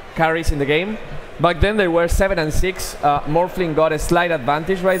 carries in the game. Back then they were 7 and 6. Morphling got a slight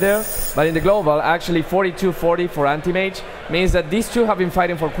advantage right there, but in the global, actually 42-40 for Anti-Mage means that these two have been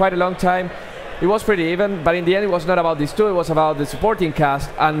fighting for quite a long time. It was pretty even, but in the end it was not about these two, it was about the supporting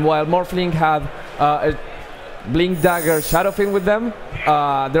cast. And while Morphling had a Blink Dagger Shadow Fiend with them,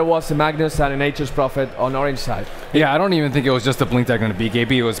 there was a Magnus and a Nature's Prophet on Orange side. Yeah, I don't even think it was just a Blink Dagger and a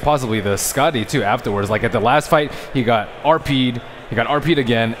BKB, it was possibly the Scotty too afterwards. At the last fight, he got RP'd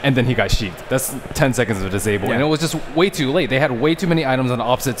again, and then he got sheathed. That's 10 seconds of disable, and it was just way too late. They had way too many items on the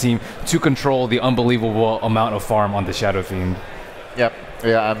opposite team to control the unbelievable amount of farm on the Shadow Fiend. Yep,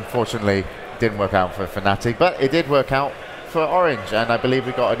 yeah, unfortunately, didn't work out for Fnatic, but it did work out for Orange, and I believe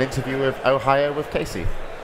we got an interview with Ohio with Casey.